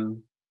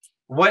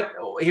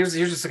 Here's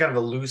just a kind of a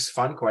loose,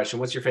 fun question.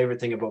 What's your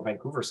favorite thing about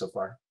Vancouver so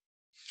far?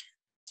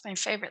 My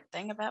favorite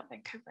thing about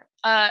Vancouver,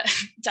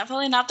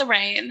 definitely not the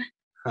rain.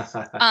 But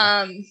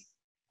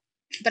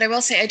I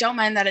will say I don't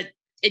mind that it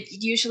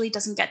usually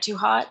doesn't get too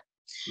hot.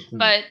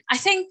 But I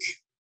think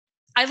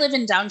I live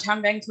in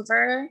downtown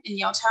Vancouver in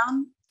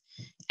Yaletown,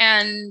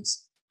 and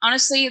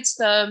honestly, it's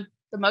the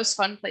most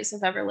fun place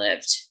I've ever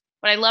lived.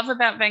 What I love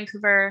about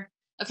Vancouver,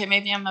 okay,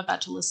 maybe I'm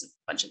about to list a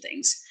bunch of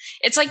things.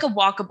 It's like a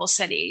walkable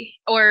city,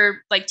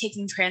 or like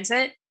taking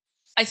transit.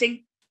 I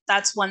think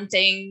that's one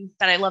thing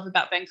that I love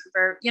about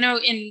Vancouver.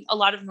 In a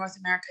lot of North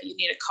America, you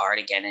need a car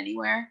to get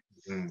anywhere.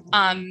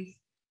 And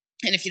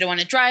if you don't want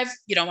to drive,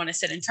 you don't want to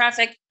sit in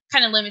traffic,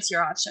 kind of limits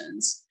your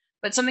options.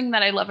 But something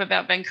that I love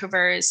about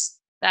Vancouver is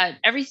that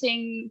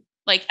everything,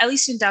 like at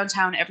least in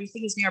downtown,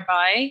 everything is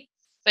nearby.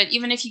 But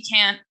even if you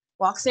can't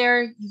walk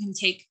there, you can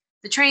take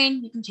the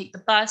train, you can take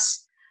the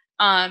bus.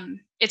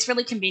 It's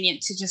really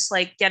convenient to just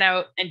like get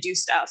out and do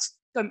stuff.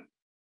 Go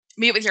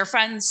meet with your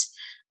friends,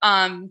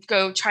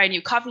 go try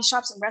new coffee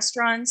shops and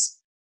restaurants.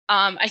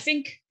 I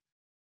think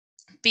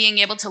being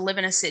able to live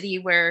in a city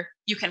where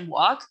you can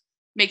walk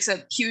makes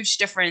a huge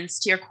difference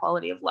to your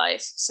quality of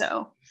life.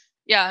 So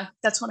yeah,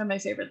 that's one of my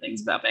favorite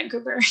things about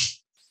Vancouver.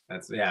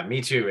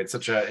 Me too. It's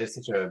such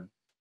a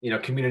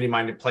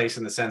community-minded place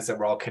in the sense that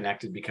we're all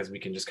connected because we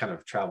can just kind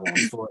of travel on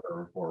foot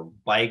or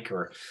bike,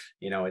 or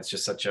it's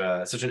just such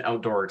an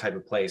outdoor type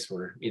of place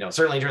where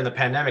certainly during the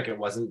pandemic it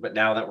wasn't, but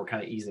now that we're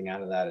kind of easing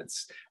out of that,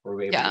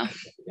 we're able to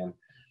connect again.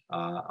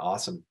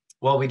 Awesome.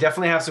 Well, we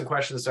definitely have some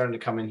questions starting to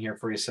come in here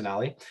for you,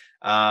 Sonali.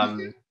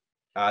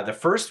 The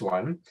first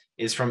one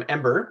is from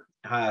Ember.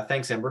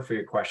 Thanks, Ember, for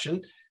your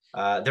question.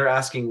 They're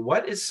asking,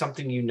 what is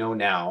something you know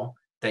now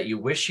that you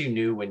wish you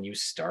knew when you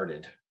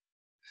started?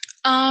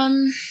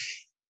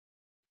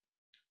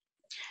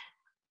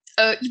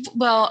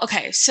 Well,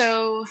 okay.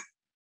 So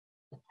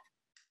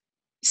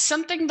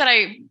something that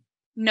I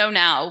know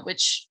now,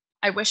 which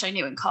I wish I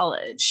knew in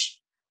college,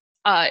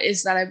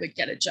 is that I would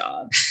get a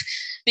job.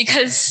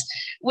 Because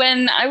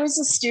when I was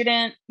a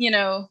student, we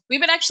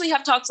would actually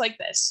have talks like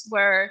this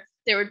where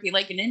there would be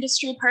like an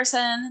industry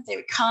person, they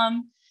would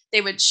come,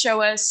 they would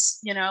show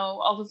us,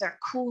 all of their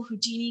cool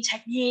Houdini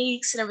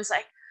techniques. And it was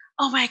like,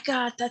 oh my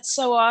God, that's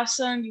so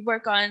awesome. You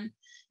work on,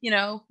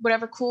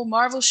 whatever cool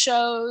Marvel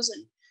shows.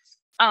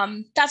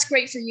 And that's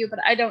great for you, but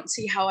I don't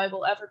see how I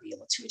will ever be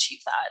able to achieve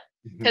that.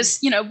 Because,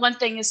 one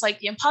thing is like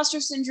the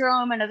imposter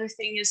syndrome. Another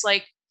thing is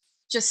like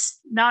just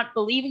not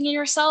believing in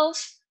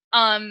yourself.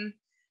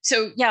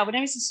 So yeah, when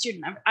I was a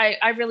student,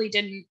 I really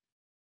didn't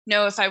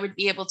know if I would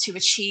be able to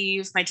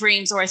achieve my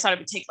dreams, or I thought it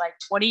would take like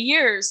 20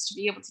 years to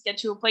be able to get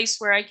to a place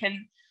where I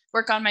can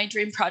work on my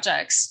dream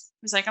projects.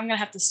 It was like, I'm going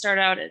to have to start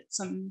out at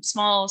some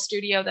small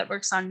studio that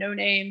works on no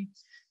name,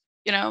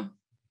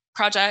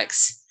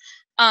 projects.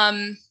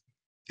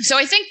 So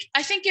I think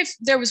if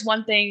there was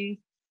one thing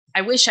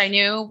I wish I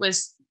knew,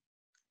 was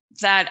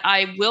that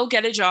I will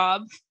get a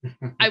job.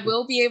 I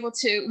will be able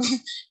to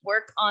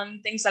work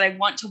on things that I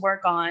want to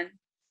work on.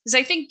 Because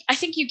I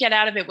think you get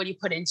out of it what you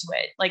put into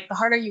it. Like the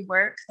harder you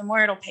work, the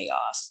more it'll pay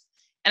off.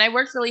 And I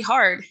worked really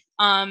hard,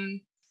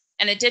 and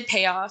it did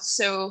pay off.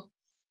 So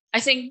I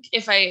think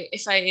if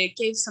I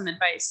gave some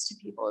advice to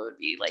people, it would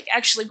be like,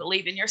 actually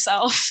believe in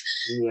yourself.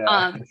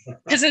 Yeah.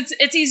 Because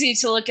it's easy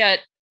to look at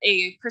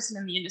a person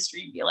in the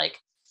industry and be like,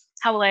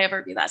 how will I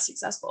ever be that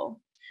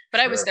successful? But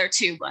sure. I was there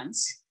too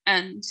once,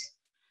 and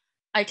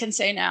I can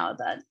say now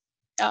that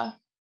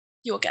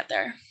you will get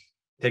there.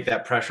 Take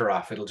that pressure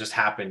off. It'll just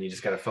happen. You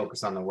just got to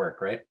focus on the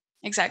work, right?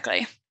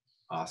 Exactly.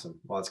 Awesome.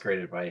 Well, that's great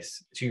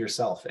advice to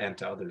yourself and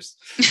to others.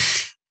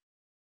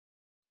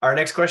 Our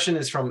next question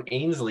is from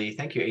Ainsley.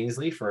 Thank you,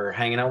 Ainsley, for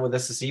hanging out with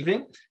us this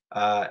evening.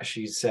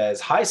 She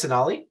says, hi,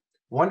 Sonali.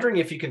 Wondering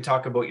if you can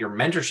talk about your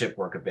mentorship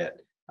work a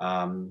bit.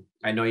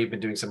 I know you've been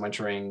doing some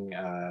mentoring,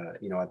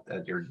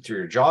 through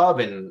your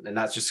job, and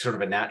that's just sort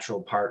of a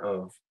natural part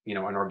of, an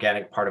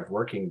organic part of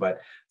working.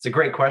 But it's a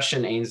great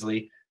question,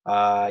 Ainsley.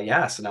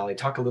 Sonali,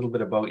 talk a little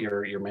bit about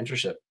your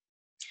mentorship.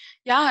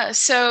 Yeah,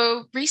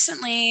 so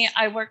recently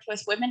I worked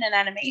with Women in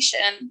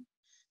Animation,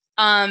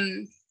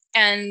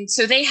 and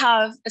so they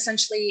have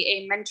essentially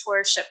a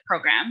mentorship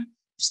program,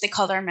 which they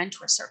call their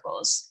mentor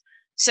circles.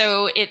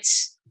 So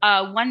it's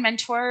one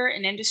mentor,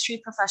 an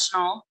industry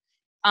professional,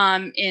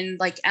 in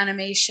like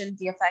animation,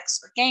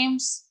 VFX, or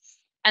games,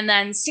 and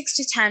then 6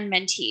 to 10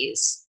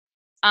 mentees.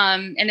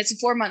 And it's a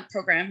 4-month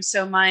program.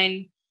 So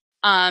mine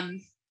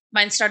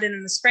started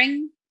in the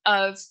spring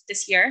of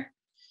this year,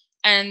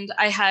 and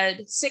I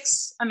had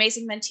 6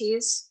 amazing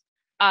mentees: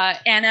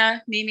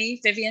 Anna, Mimi,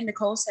 Vivian,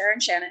 Nicole, Sarah,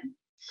 and Shannon.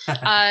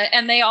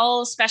 And they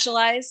all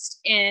specialized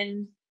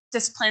in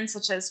disciplines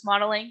such as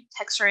modeling,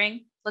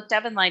 texturing, look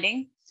dev, and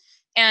lighting.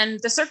 And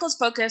the circle's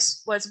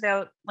focus was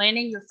about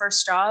landing your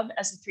first job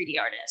as a 3D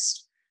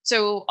artist.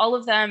 So all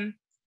of them,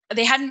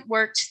 they hadn't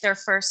worked their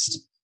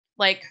first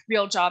like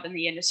real job in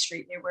the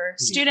industry. They were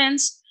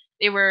students.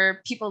 They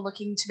were people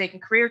looking to make a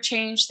career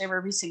change. They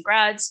were recent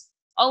grads.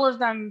 All of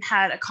them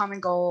had a common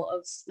goal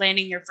of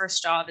landing your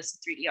first job as a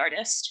 3D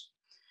artist.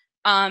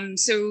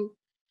 So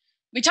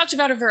we talked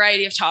about a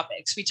variety of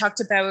topics. We talked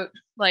about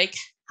like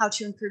how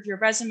to improve your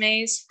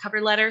resumes,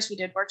 cover letters. We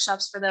did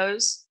workshops for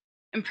those,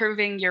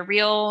 improving your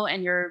reel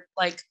and your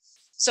like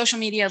social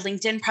media,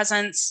 LinkedIn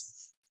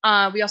presence.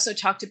 We also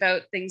talked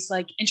about things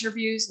like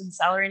interviews and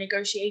salary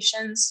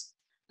negotiations.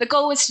 The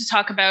goal was to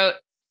talk about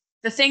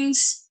the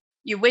things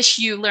you wish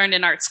you learned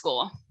in art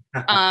school.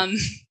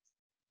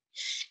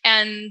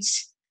 And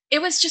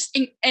it was just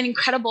an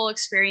incredible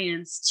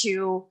experience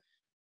to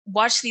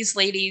watch these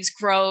ladies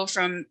grow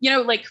from,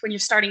 like when you're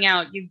starting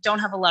out, you don't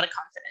have a lot of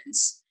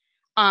confidence.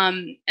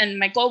 And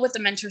my goal with the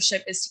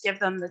mentorship is to give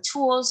them the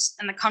tools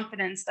and the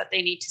confidence that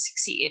they need to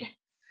succeed.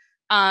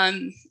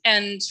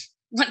 And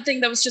one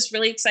thing that was just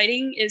really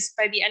exciting is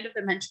by the end of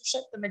the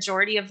mentorship, the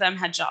majority of them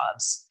had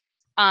jobs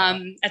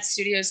at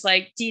studios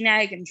like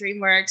DNEG and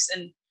DreamWorks.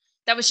 And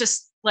that was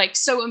just like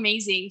so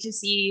amazing to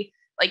see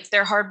like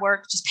their hard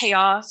work just pay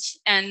off,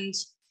 and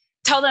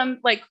tell them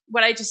like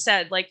what I just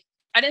said, like,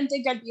 I didn't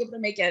think I'd be able to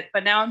make it,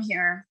 but now I'm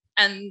here.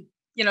 And,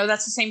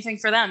 that's the same thing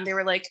for them. They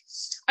were like,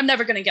 I'm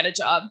never going to get a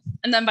job.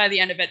 And then by the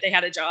end of it, they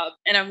had a job.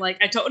 And I'm like,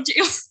 I told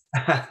you.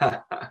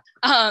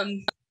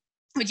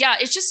 But yeah,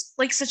 it's just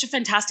like such a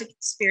fantastic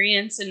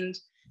experience. And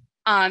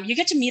you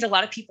get to meet a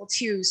lot of people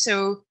too.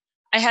 So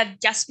I had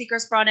guest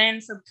speakers brought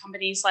in from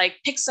companies like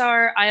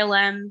Pixar,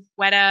 ILM,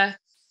 Weta,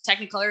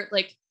 Technicolor,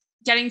 like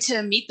getting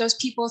to meet those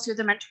people through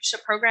the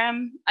mentorship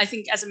program. I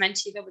think as a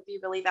mentee, that would be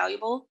really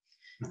valuable.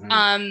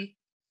 Mm-hmm.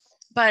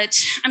 But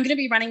I'm going to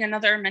be running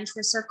another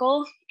mentor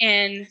circle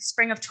in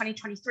spring of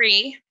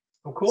 2023.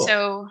 Oh, cool.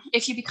 So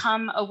if you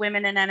become a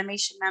Women in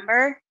Animation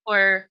member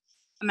or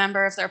a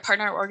member of their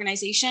partner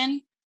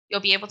organization, you'll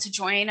be able to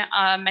join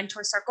a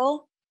mentor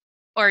circle,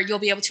 or you'll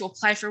be able to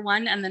apply for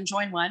one and then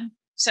join one.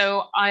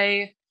 So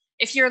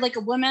if you're like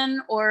a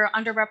woman or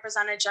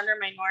underrepresented gender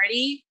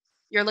minority,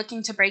 you're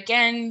looking to break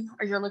in,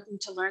 or you're looking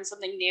to learn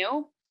something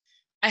new,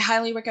 I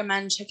highly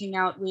recommend checking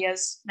out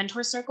Leah's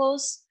mentor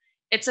circles.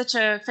 It's such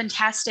a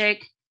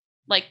fantastic,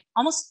 like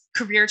almost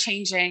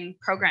career-changing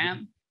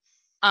program.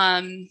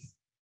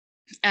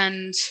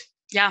 And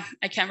yeah,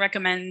 I can't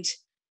recommend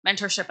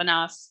mentorship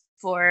enough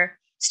for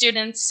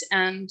students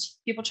and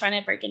people trying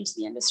to break into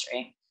the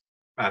industry.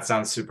 That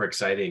sounds super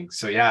exciting.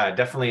 So yeah,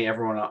 definitely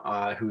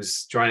everyone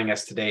who's joining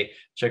us today,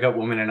 check out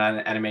Women in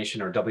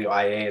Animation, or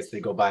WIA as they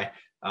go by.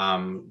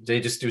 They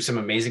just do some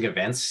amazing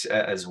events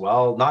as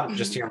well, not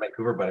just here in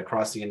Vancouver, but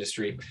across the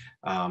industry.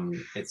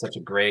 It's such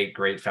a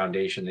great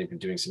foundation. They've been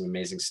doing some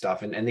amazing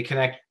stuff, and they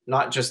connect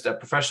not just at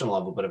professional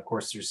level, but of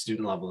course through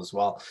student level as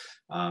well.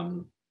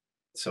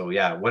 So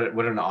yeah,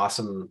 what an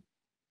awesome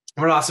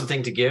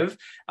thing to give,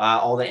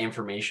 all the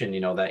information,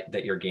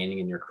 that you're gaining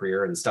in your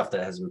career and stuff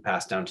that has been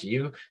passed down to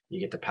you, you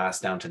get to pass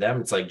down to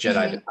them. It's like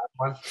Jedi to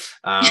Padawan.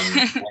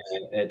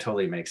 It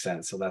totally makes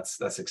sense. So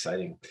that's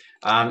exciting.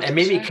 And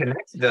maybe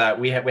connected to that,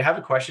 we have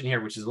a question here,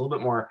 which is a little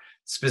bit more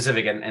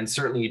specific, and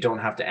certainly you don't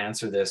have to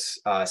answer this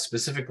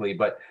specifically,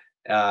 but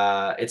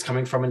it's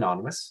coming from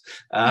anonymous,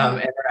 and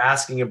they're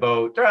asking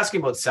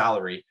about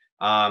salary,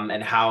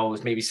 and how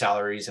maybe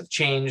salaries have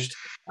changed,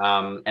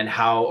 and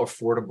how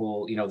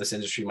affordable, this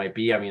industry might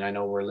be. I mean, I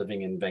know we're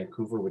living in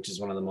Vancouver, which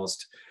is one of the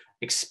most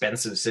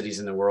expensive cities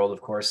in the world,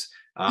 of course.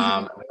 We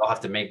all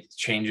have to make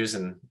changes,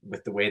 and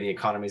with the way the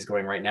economy is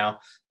going right now,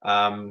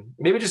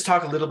 maybe just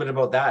talk a little bit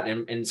about that,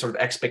 and sort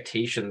of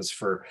expectations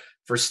for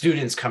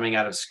students coming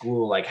out of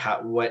school, like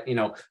what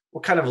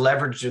kind of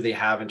leverage do they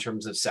have in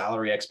terms of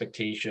salary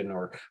expectation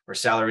or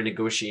salary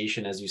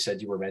negotiation? As you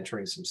said, you were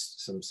mentoring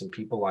some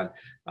people on,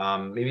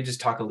 maybe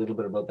just talk a little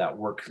bit about that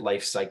work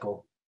life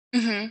cycle.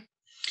 Well,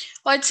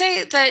 I'd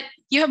say that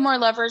you have more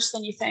leverage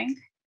than you think.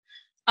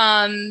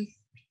 I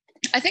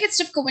think it's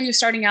difficult when you're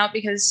starting out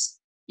because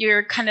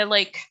you're kind of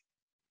like,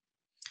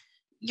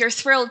 you're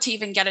thrilled to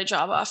even get a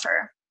job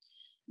offer.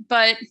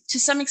 But to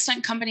some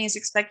extent, companies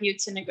expect you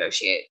to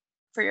negotiate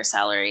for your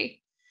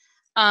salary.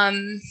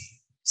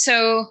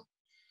 So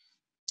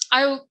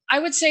I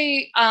would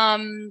say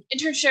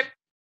internship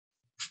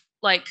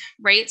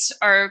rates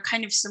are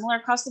kind of similar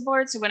across the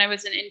board. So when I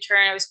was an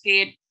intern, I was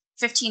paid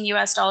 $15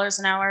 US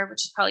an hour,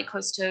 which is probably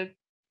close to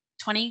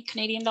 20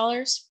 Canadian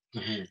dollars.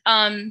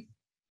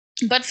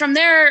 But from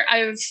there,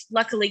 I've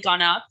luckily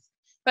gone up.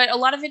 But a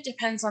lot of it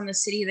depends on the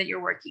city that you're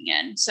working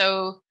in.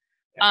 So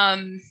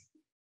from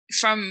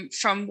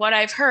what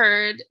I've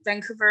heard,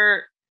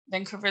 Vancouver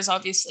is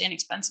obviously an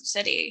expensive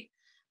city,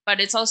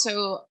 but it's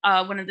also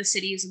one of the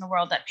cities in the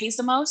world that pays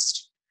the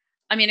most.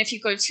 I mean, if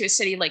you go to a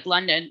city like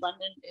London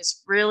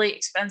is really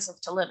expensive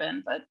to live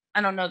in, but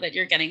I don't know that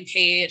you're getting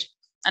paid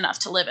enough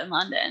to live in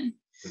London.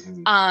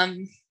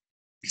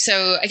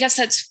 So I guess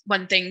that's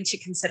one thing to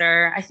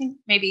consider. I think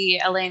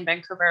maybe LA and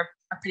Vancouver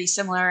are pretty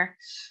similar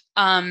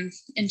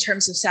in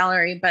terms of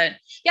salary. But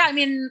yeah, I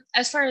mean,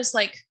 as far as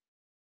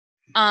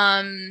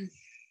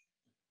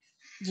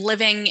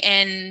living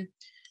in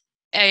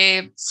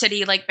a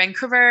city like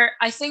Vancouver,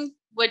 I think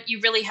what you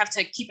really have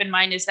to keep in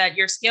mind is that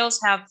your skills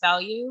have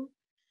value,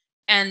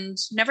 and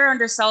never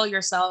undersell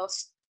yourself.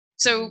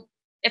 So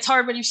it's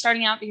hard when you're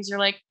starting out because you're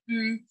like,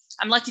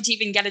 I'm lucky to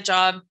even get a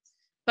job.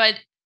 But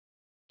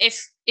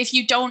if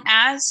you don't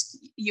ask,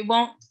 you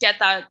won't get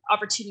that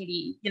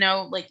opportunity.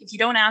 If you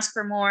don't ask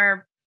for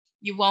more,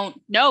 you won't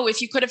know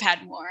if you could have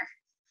had more.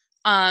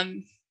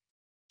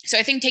 So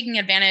I think taking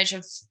advantage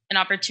of an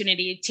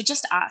opportunity to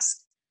just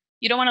ask.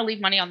 You don't want to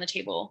leave money on the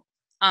table.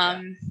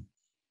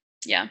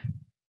 Yeah.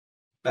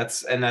 I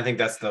think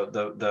that's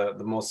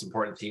the most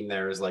important theme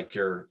there is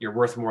you're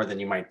worth more than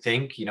you might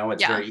think.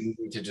 It's very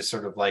easy to just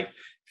sort of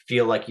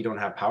feel like you don't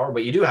have power,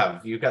 but you've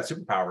got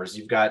superpowers,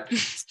 you've got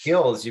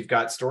skills, you've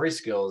got story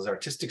skills,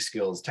 artistic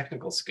skills,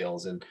 technical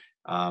skills. And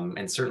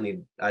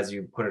certainly, as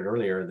you put it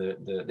earlier,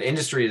 the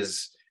industry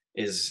is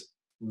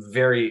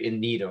very in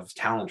need of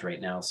talent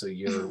right now. So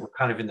we're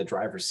kind of in the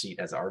driver's seat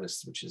as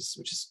artists, which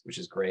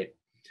is great.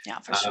 Yeah,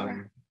 for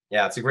sure.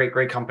 Yeah, it's a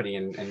great company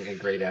and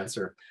great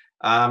answer.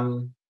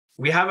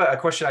 We have a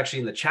question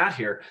actually in the chat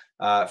here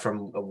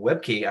from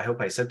Webkey. I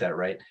hope I said that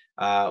right.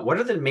 What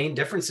are the main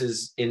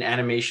differences in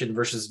animation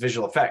versus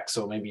visual effects?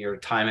 So maybe your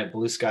time at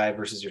Blue Sky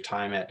versus your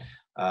time at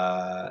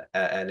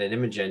an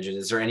image engine.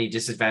 Is there any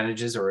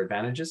disadvantages or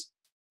advantages?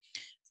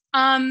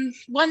 One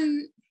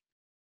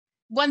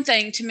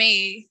thing to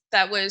me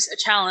that was a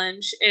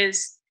challenge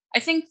is I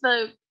think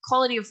the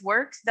quality of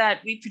work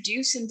that we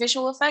produce in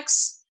visual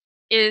effects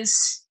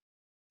is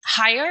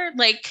higher,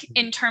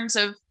 in terms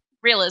of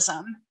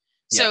realism.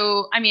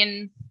 So, I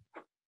mean,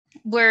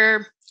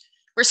 we're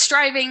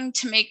striving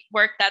to make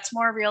work that's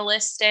more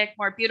realistic,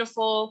 more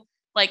beautiful,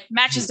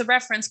 matches the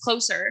reference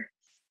closer.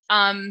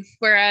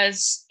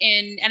 Whereas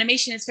in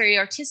animation, it's very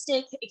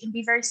artistic. It can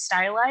be very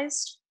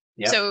stylized.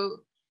 So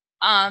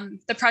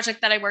the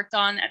project that I worked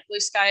on at Blue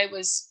Sky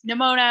was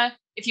Nimona.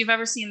 If you've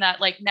ever seen that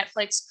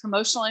Netflix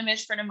promotional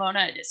image for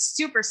Nimona, it is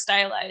super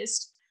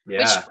stylized,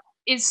 which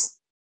is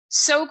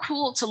so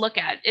cool to look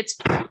at. It's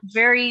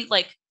very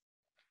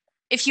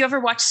if you ever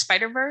watch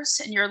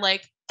Spider-Verse and you're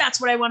like,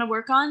 that's what I want to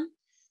work on.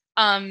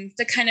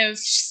 The kind of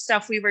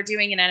stuff we were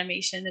doing in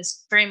animation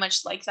is very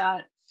much like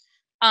that.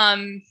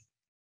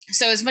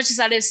 So as much as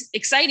that is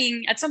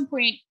exciting, at some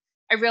point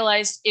I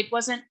realized it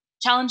wasn't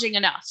challenging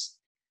enough.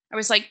 I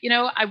was like,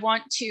 I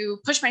want to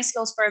push my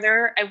skills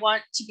further. I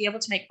want to be able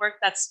to make work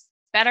that's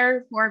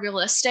better, more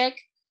realistic,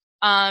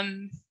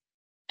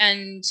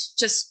 and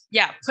just,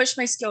 push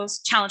my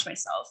skills, challenge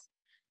myself.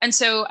 And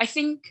so I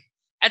think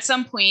at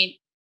some point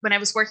when I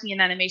was working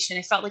in animation,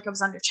 I felt like I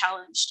was under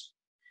challenged.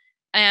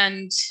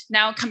 And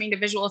now coming to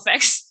visual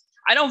effects,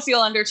 I don't feel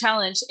under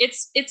challenged.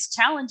 It's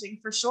challenging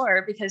for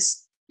sure,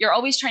 because you're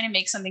always trying to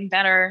make something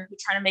better. You're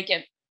trying to make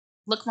it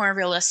look more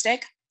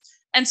realistic.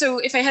 And so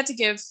if I had to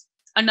give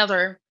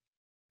another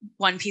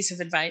one piece of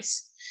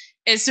advice,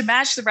 is to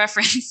match the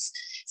reference.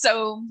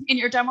 So in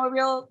your demo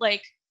reel,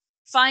 like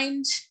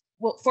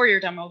for your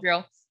demo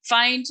reel,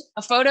 find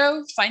a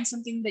photo, find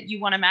something that you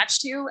want to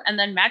match to, and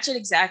then match it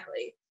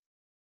exactly.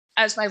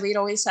 As my lead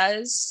always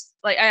says,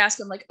 like I ask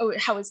him like, oh,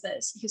 how is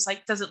this? He's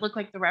like, does it look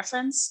like the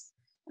reference?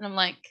 And I'm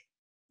like,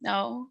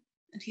 no.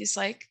 And he's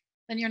like,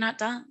 then you're not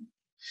done.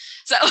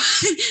 So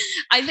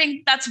I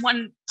think that's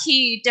one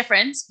key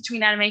difference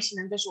between animation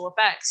and visual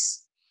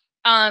effects.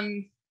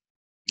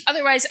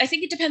 Otherwise, I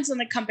think it depends on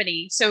the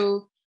company.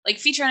 So like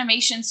feature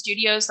animation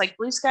studios like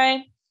Blue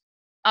Sky,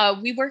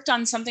 we worked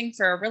on something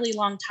for a really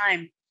long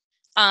time.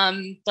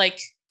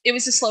 Like it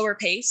was a slower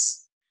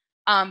pace,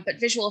 but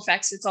visual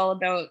effects, it's all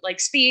about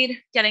like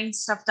speed, getting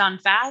stuff done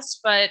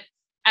fast. But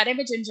at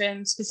Image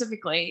Engine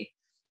specifically,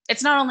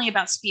 it's not only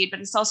about speed,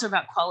 but it's also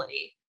about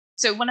quality.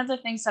 So one of the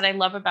things that I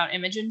love about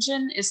Image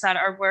Engine is that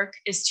our work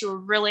is to a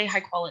really high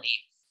quality.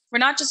 We're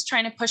not just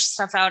trying to push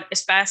stuff out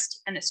as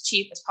fast and as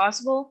cheap as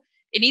possible.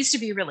 It needs to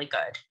be really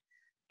good.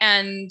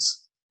 And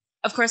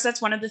of course,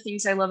 that's one of the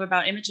things I love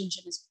about Image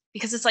Engine, is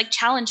because it's like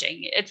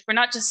challenging. We're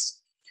not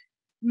just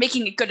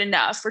making it good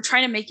enough. We're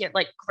trying to make it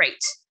like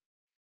great.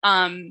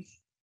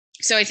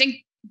 So I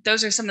think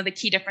those are some of the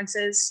key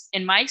differences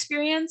in my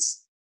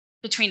experience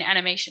between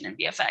animation and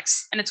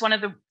VFX. And it's one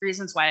of the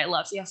reasons why I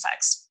love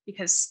VFX,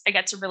 because I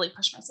get to really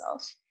push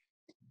myself.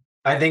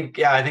 I think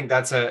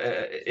that's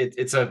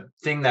it's a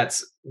thing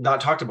that's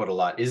not talked about a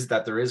lot, is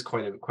that there is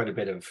quite a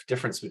bit of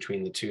difference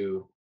between the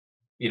two,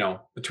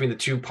 between the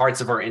two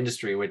parts of our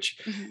industry, which,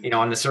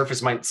 on the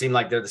surface might seem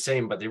like they're the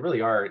same, but they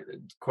really are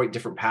quite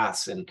different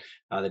paths, and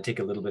they take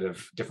a little bit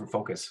of different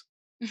focus.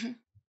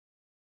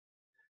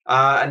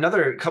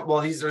 Another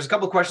couple, there's a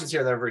couple of questions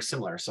here that are very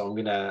similar, so I'm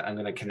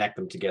gonna connect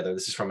them together.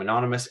 This is from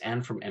Anonymous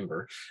and from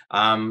Ember.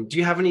 Do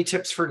you have any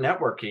tips for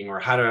networking, or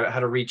how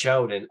to reach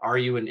out? And are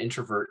you an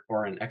introvert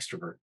or an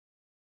extrovert?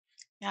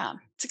 Yeah,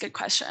 it's a good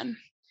question.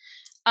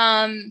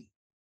 I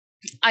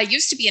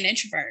used to be an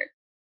introvert.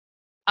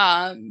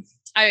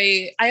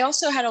 I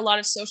also had a lot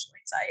of social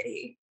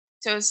anxiety,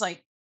 so I was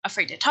like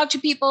afraid to talk to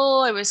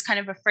people. I was kind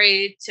of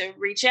afraid to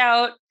reach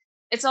out.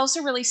 It's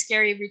also really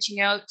scary reaching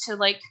out to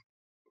like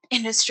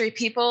industry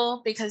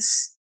people,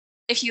 because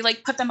if you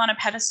like put them on a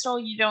pedestal,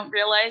 you don't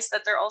realize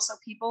that they're also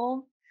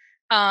people.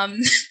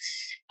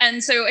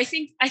 And so I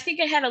think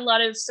I had a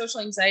lot of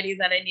social anxiety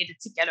that I needed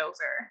to get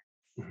over.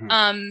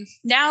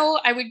 Now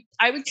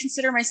I would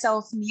consider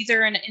myself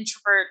neither an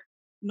introvert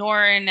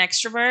nor an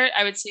extrovert.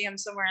 I would say I'm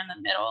somewhere in the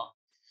middle.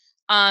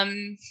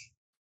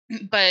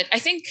 But I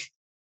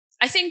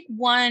think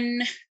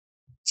one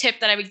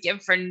tip that I would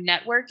give for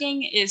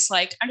networking is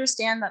like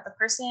understand that the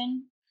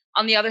person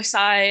on the other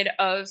side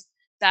of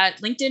that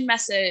LinkedIn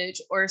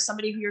message, or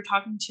somebody who you're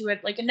talking to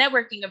at like a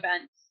networking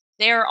event,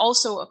 they are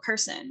also a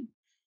person.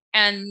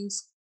 And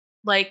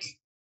like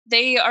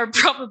they are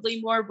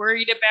probably more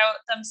worried about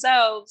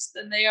themselves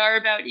than they are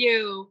about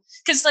you.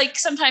 Because like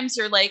sometimes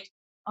you're like,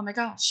 oh my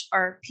gosh,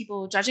 are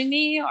people judging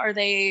me? Are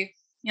they,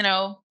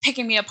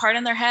 picking me apart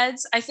in their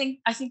heads? I think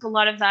a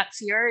lot of that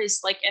fear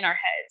is like in our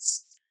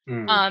heads.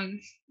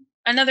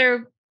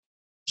 Another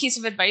piece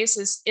of advice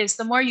is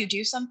the more you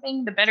do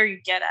something, the better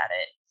you get at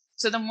it.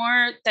 So the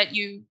more that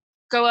you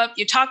go up,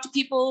 you talk to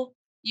people,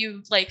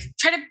 you like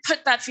try to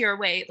put that fear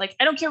away. Like,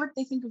 I don't care what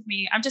they think of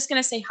me. I'm just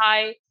going to say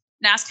hi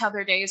and ask how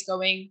their day is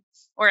going,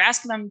 or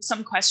ask them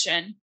some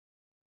question.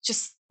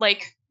 Just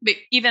like,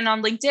 even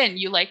on LinkedIn,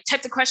 you like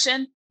type the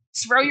question,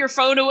 throw your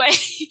phone away,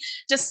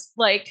 just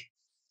like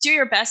do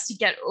your best to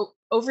get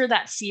over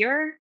that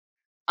fear.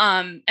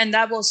 And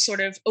that will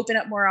sort of open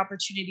up more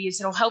opportunities.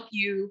 It'll help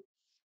you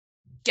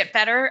get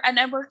better at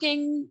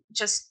networking,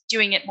 just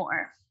doing it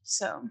more.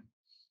 So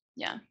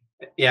yeah,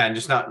 and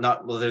just not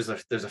well, there's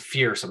a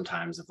fear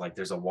sometimes of like,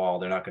 there's a wall,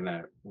 they're not going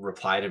to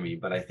reply to me.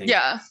 But I think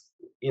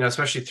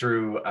especially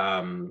through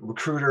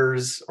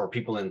recruiters or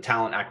people in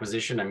talent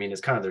acquisition, I mean, it's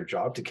kind of their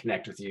job to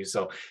connect with you,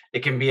 so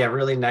it can be a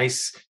really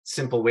nice,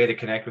 simple way to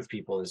connect with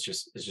people, is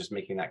just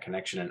making that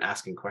connection and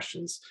asking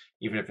questions,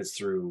 even if it's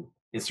through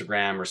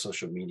Instagram or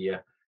social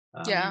media.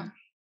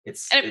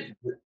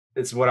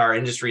 It's what our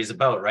industry is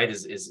about, right?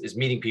 Is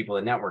meeting people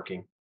and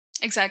networking.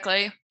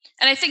 Exactly.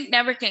 And I think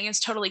networking is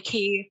totally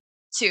key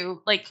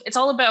to, like, it's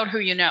all about who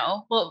you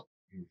know. Well,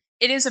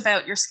 it is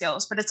about your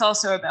skills, but it's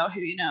also about who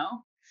you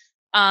know.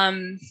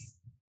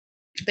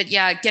 But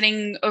yeah,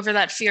 getting over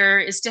that fear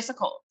is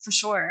difficult for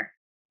sure,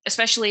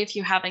 especially if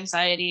you have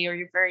anxiety or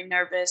you're very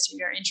nervous or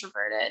you're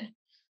introverted.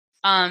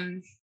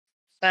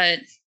 But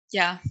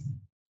yeah.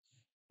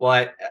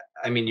 Well,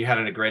 I mean, you had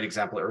a great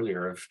example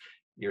earlier of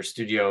your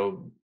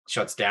studio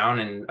shuts down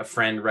and a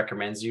friend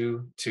recommends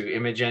you to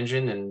Image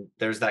Engine, and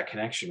there's that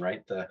connection,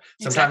 right? Sometimes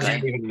you Exactly.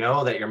 don't even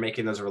know that you're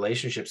making those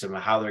relationships and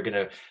how they're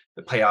going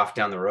to pay off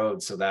down the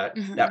road. So that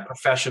Hmm.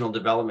 professional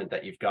development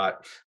that you've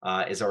got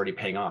is already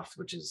paying off,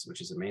 which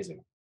is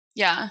amazing.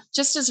 Yeah,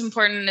 just as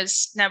important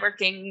as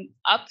networking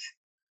up,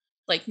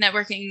 like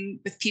networking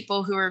with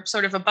people who are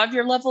sort of above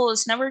your level,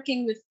 is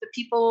networking with the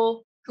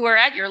people who are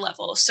at your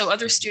level. So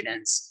other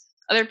students,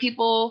 other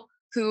people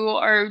who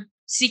are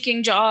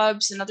seeking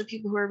jobs, and other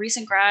people who are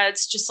recent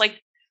grads, just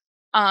like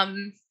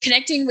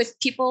connecting with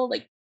people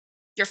like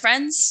your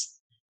friends.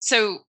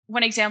 So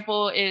one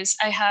example is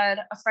I had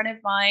a friend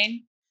of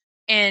mine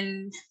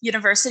in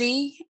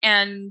university,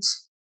 and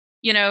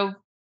you know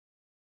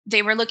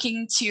they were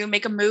looking to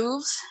make a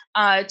move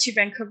to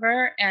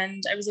Vancouver,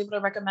 and I was able to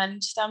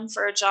recommend them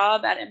for a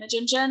job at Image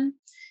Engine.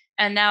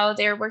 And now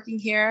they're working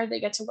here.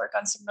 They get to work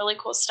on some really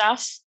cool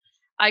stuff.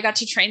 I got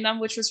to train them,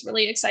 which was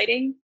really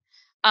exciting.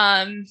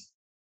 Um,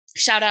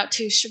 Shout out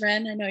to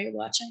Sharon. I know you're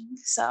watching.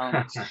 So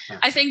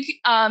I think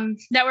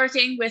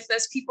networking with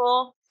those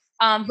people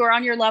who are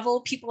on your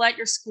level, people at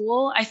your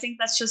school, I think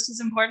that's just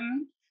as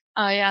important.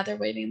 Yeah, they're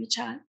waving in the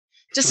chat.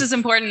 Just as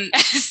important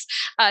as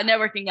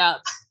networking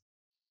up.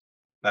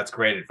 That's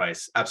great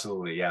advice.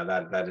 Absolutely. Yeah,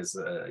 that is,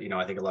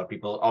 I think a lot of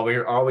people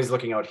are always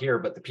looking out here,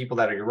 but the people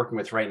that you're working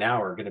with right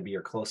now are going to be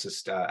your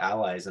closest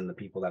allies, and the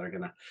people that are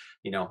going to,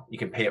 you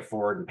can pay it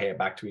forward and pay it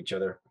back to each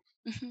other.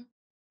 Mhm.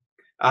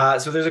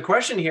 So there's a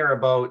question here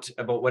about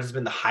what has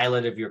been the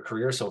highlight of your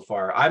career so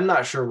far. I'm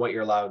not sure what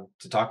you're allowed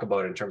to talk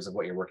about in terms of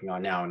what you're working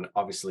on now, and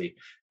obviously,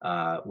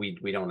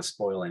 we don't want to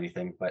spoil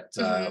anything. But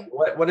Mhm.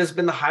 what has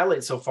been the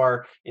highlight so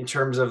far in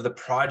terms of the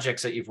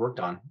projects that you've worked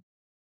on?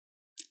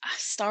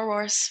 Star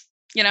Wars,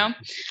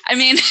 I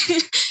mean,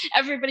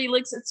 everybody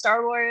looks at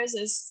Star Wars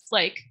as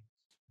like,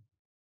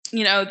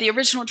 the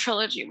original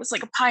trilogy was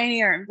like a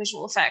pioneer in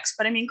visual effects.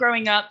 But I mean,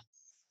 growing up,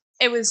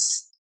 it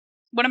was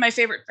one of my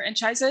favorite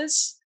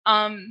franchises.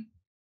 And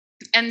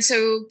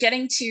so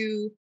getting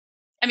to,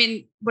 I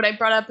mean, what I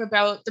brought up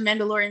about The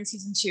Mandalorian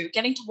season 2,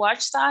 getting to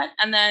watch that,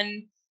 and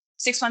then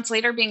 6 months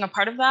later being a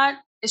part of that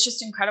is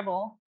just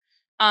incredible.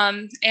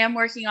 I am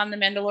working on The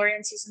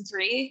Mandalorian season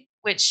 3,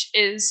 which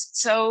is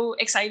so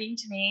exciting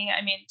to me.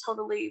 I mean,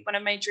 totally one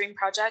of my dream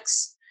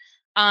projects.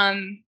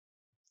 Um,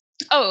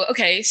 oh,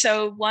 okay.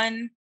 So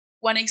one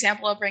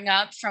example I'll bring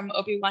up from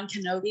Obi-Wan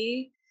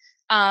Kenobi.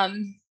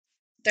 Um,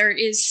 there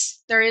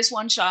is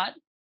one shot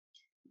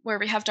where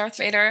we have Darth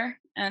Vader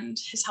and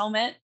his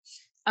helmet.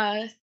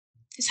 Uh,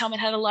 his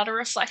helmet had a lot of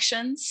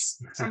reflections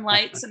from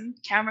lights and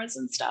cameras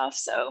and stuff.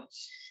 So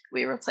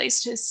we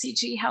replaced his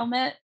CG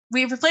helmet.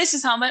 We replaced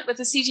his helmet with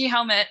a CG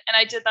helmet, and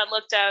I did that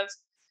look dev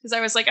because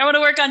I was like, I want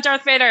to work on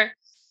Darth Vader.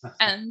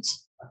 And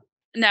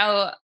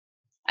now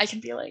I can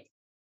be like,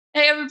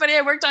 hey, everybody,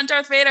 I worked on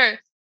Darth Vader.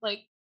 Like,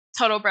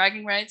 total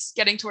bragging rights,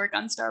 getting to work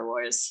on Star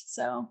Wars.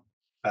 So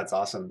That's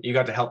awesome. You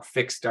got to help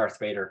fix Darth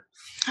Vader.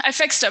 I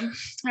fixed him.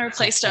 I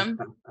replaced him.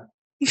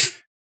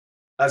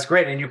 That's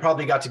great. And you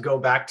probably got to go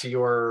back to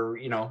your,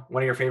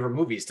 one of your favorite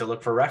movies to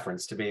look for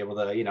reference, to be able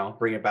to,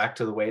 bring it back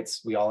to the way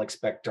we all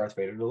expect Darth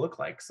Vader to look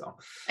like. So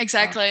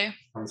Exactly.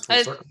 comes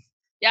full circle.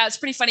 Yeah, it's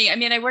pretty funny. I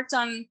mean, I worked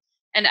on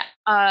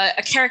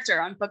a character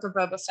on Book of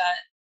Boba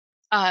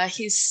Fett.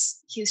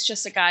 He's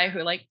just a guy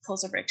who like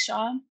pulls a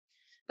rickshaw.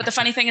 But the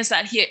funny thing is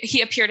that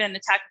he appeared in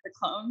Attack of the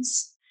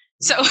Clones.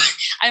 So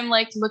I'm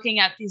like looking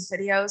at these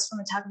videos from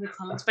Attack of the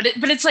Clones, but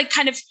it's like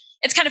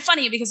it's kind of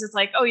funny because it's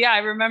like, oh yeah, I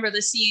remember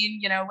the scene,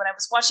 when I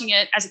was watching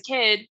it as a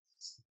kid.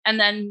 And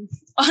then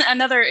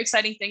another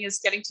exciting thing is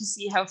getting to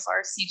see how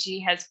far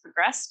CG has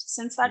progressed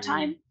since that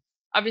time.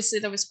 Obviously,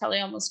 that was probably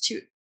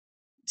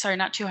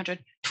not 200,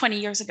 20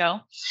 years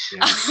ago.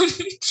 Yeah.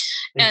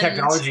 In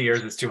technology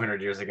years, it's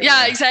 200 years ago.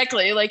 Yeah,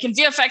 exactly. Like in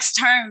VFX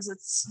terms,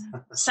 it's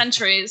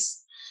centuries.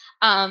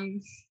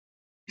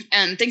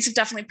 And things have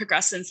definitely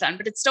progressed since then,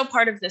 but it's still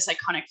part of this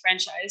iconic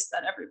franchise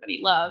that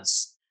everybody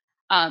loves.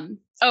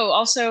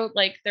 Also,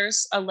 like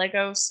there's a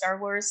Lego Star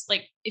Wars.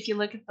 Like if you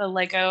look at the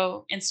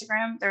Lego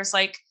Instagram, there's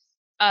like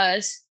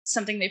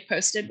something they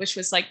posted, which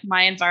was like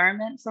my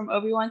environment from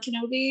Obi-Wan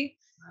Kenobi.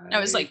 And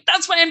I was like,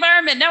 that's my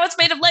environment. Now it's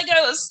made of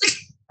Legos.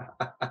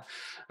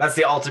 That's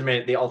the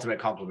ultimate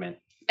compliment.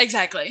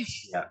 Exactly.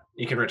 Yeah.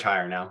 You can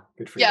retire now.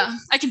 Good for you. Yeah,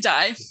 I can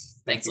die.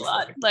 Thanks a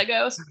lot,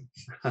 Legos.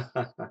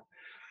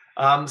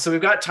 So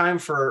we've got time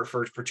for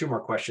 2 more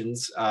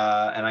questions,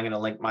 and I'm going to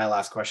link my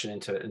last question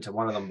into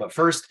one of them. But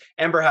first,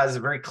 Ember has a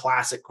very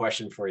classic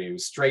question for you,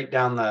 straight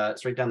down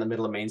the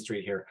middle of Main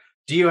Street here.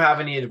 Do you have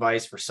any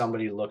advice for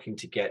somebody looking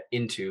to get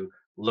into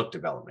look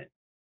development?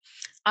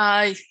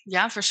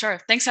 Yeah, for sure.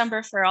 Thanks,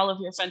 Ember, for all of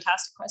your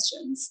fantastic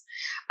questions.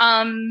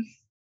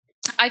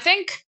 I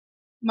think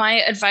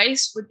my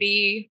advice would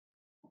be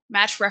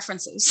match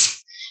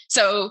references.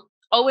 So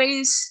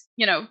always,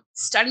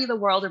 study the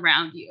world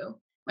around you.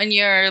 When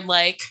you're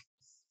like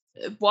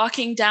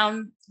walking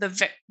down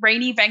the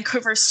rainy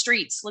Vancouver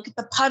streets, look at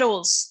the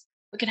puddles,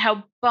 look at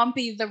how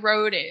bumpy the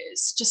road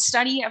is. Just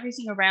study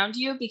everything around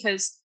you,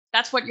 because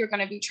that's what you're going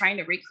to be trying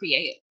to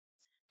recreate.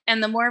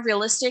 And the more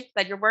realistic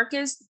that your work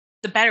is,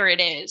 the better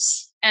it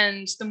is.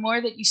 And the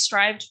more that you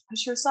strive to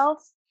push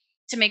yourself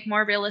to make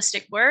more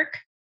realistic work,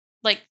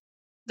 like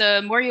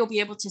the more you'll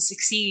be able to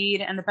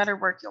succeed and the better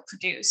work you'll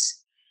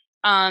produce.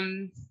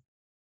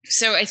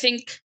 So I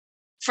think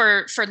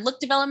for look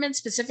development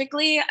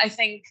specifically, I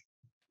think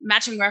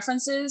matching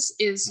references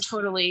is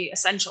totally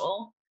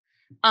essential.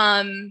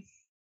 Other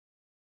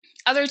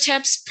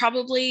tips,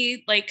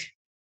 probably like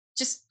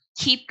just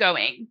keep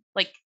going,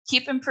 like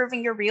keep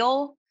improving your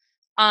reel,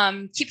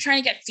 keep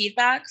trying to get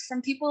feedback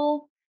from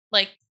people.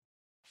 Like,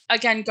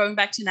 again, going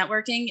back to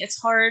networking, it's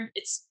hard.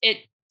 It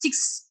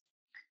takes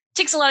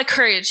a lot of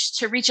courage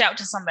to reach out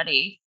to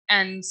somebody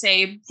and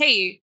say,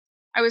 hey,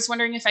 I was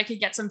wondering if I could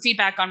get some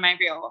feedback on my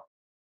reel.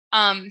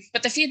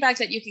 But the feedback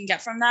that you can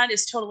get from that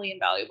is totally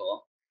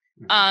invaluable.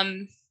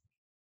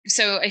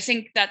 So I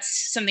think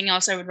that's something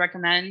else I would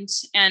recommend.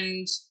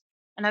 And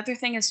another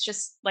thing is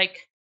just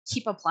like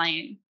keep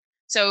applying.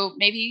 So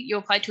maybe you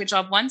applied to a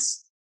job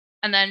once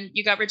and then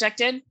you got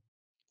rejected,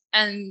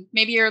 and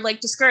maybe you're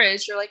like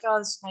discouraged. You're like, oh,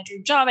 this is my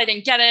dream job. I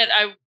didn't get it.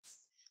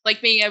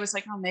 Like me, I was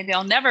like, oh, maybe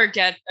I'll never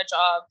get a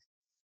job.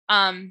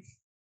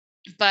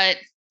 But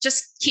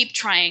just keep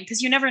trying,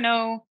 because you never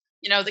know,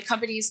 the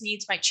company's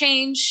needs might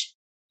change.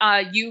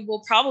 You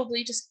will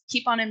probably just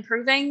keep on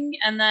improving,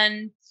 and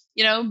then,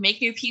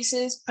 make new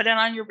pieces, put it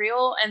on your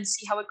reel and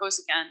see how it goes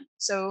again.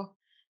 So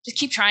just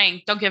keep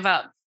trying. Don't give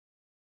up.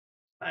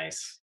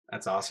 Nice.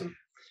 That's awesome.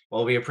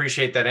 Well, we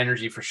appreciate that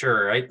energy for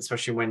sure, right?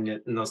 Especially when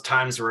in those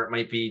times where it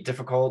might be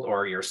difficult,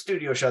 or your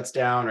studio shuts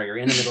down, or you're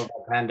in the middle of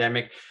a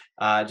pandemic.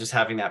 Just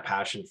having that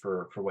passion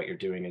for what you're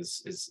doing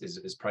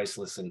is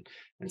priceless, and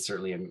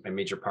certainly a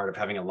major part of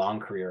having a long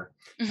career.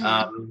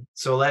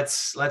 So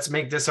let's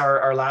make this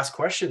our last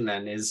question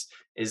then. Is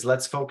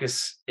let's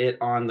focus it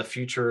on the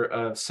future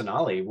of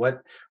Sonali.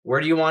 Where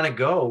do you want to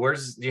go?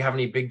 Do you have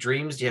any big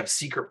dreams? Do you have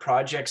secret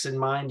projects in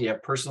mind? Do you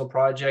have personal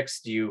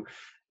projects? Do you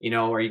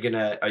are you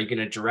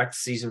gonna direct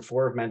season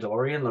 4 of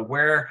Mandalorian?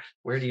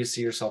 Where do you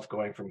see yourself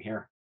going from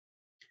here?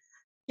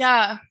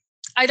 Yeah,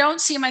 I don't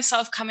see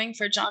myself coming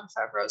for Jon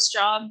Favreau's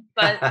job,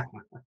 but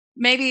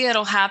maybe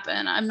it'll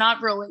happen. I'm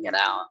not ruling it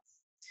out.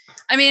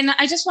 I mean,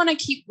 I just want to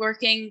keep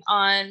working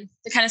on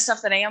the kind of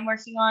stuff that I am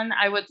working on.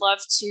 I would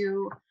love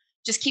to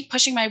just keep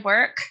pushing my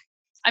work.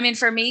 I mean,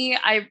 for me,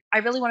 I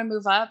really want to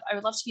move up. I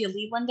would love to be a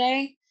lead one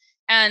day.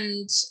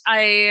 And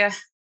I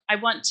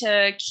want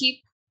to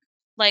keep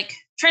like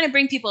trying to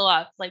bring people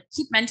up, like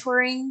keep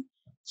mentoring,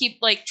 keep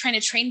like trying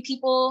to train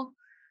people,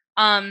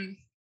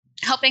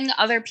 helping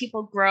other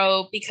people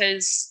grow,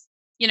 because,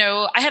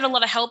 I had a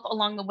lot of help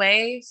along the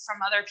way from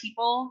other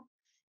people.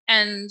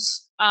 And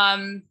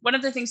one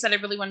of the things that I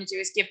really want to do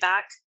is give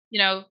back,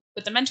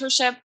 with the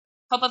mentorship,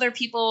 help other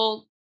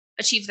people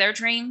achieve their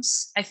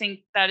dreams. I think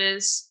that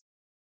is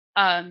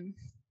one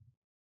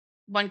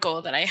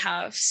goal that I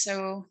have.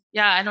 So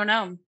yeah, I don't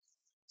know.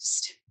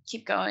 Just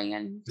keep going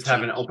and just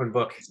have an open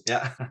book.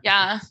 Yeah.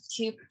 Yeah.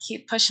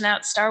 Keep pushing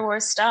out Star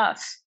Wars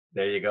stuff.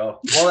 There you go.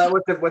 Well,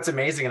 what's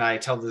amazing, and I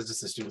tell this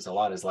to students a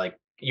lot, is like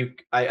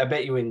I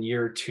bet you in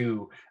year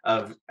 2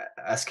 of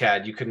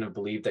SCAD, you couldn't have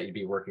believed that you'd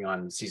be working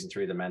on season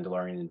 3 of The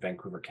Mandalorian in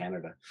Vancouver,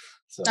 Canada.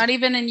 So not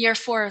even in year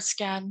 4 of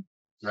SCAD.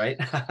 Right?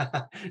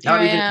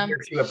 Not even in year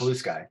 2 at Blue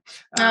Sky.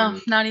 No,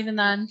 not even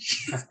then.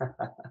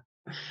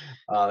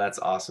 Oh, that's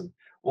awesome.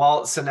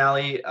 Well,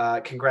 Sonali,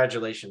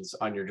 congratulations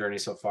on your journey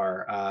so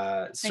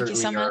far. Thank you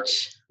so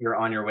much. You're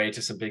on your way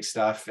to some big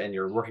stuff, and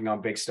you're working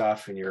on big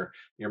stuff, and you're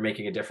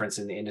making a difference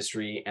in the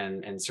industry.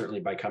 And certainly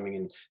by coming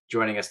and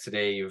joining us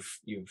today,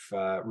 you've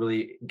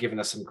really given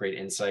us some great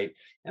insight.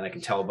 And I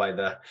can tell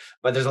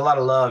but there's a lot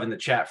of love in the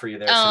chat for you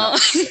there. Oh.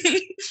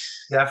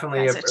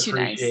 Definitely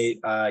appreciate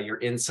your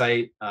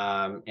insight,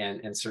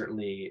 and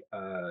certainly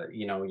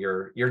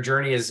your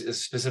journey is a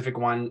specific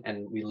one,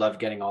 and we love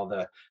getting all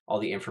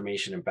the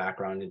information and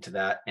background into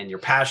that, and your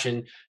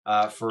passion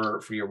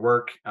for your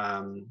work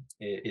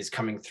is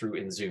coming through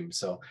in Zoom.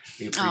 So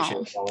we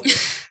appreciate all of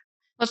it.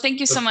 Well,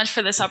 thank you so much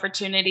for this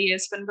opportunity.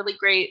 It's been really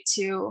great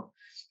to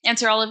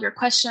answer all of your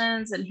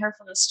questions and hear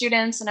from the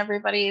students and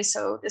everybody.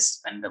 So this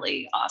has been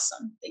really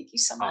awesome. Thank you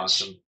so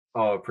much. Awesome.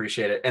 Oh,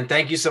 appreciate it. And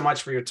thank you so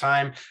much for your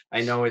time.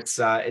 I know it's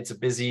a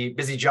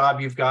busy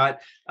job you've got.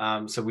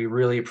 So we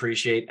really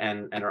appreciate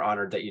and are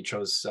honored that you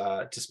chose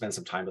to spend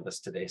some time with us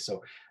today.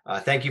 So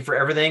thank you for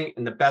everything,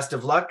 and the best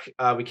of luck.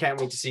 We can't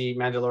wait to see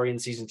Mandalorian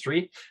season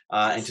 3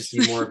 and to see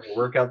more of your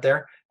work out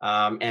there.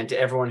 And to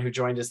everyone who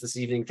joined us this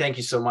evening, thank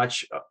you so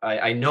much.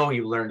 I know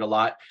you learned a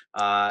lot,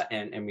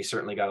 and we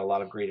certainly got a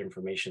lot of great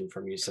information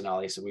from you,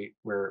 Sonali. So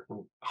we're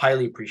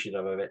highly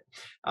appreciative of it.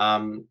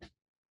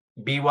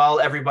 Be well,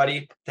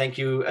 everybody. Thank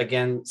you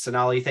again,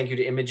 Sonali. Thank you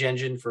to Image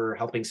Engine for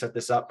helping set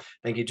this up.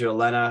 Thank you to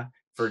Elena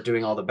for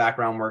doing all the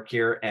background work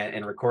here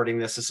and recording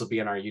this. This will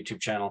be on our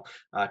YouTube channel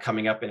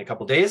coming up in a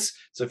couple days.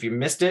 So if you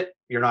missed it,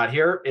 you're not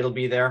here, it'll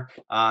be there.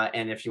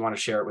 And if you want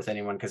to share it with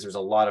anyone, because there's a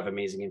lot of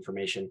amazing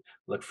information,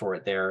 look for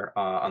it there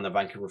on the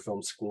Vancouver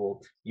Film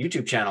School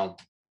YouTube channel.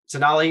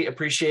 Sonali,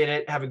 appreciate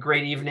it. Have a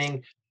great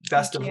evening.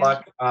 Best of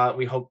luck.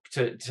 We hope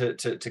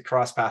to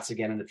cross paths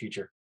again in the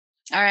future.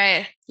 All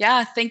right.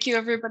 Yeah. Thank you,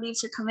 everybody,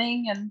 for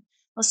coming and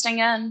listening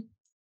in.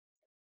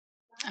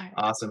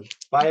 Awesome.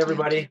 Bye,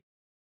 everybody.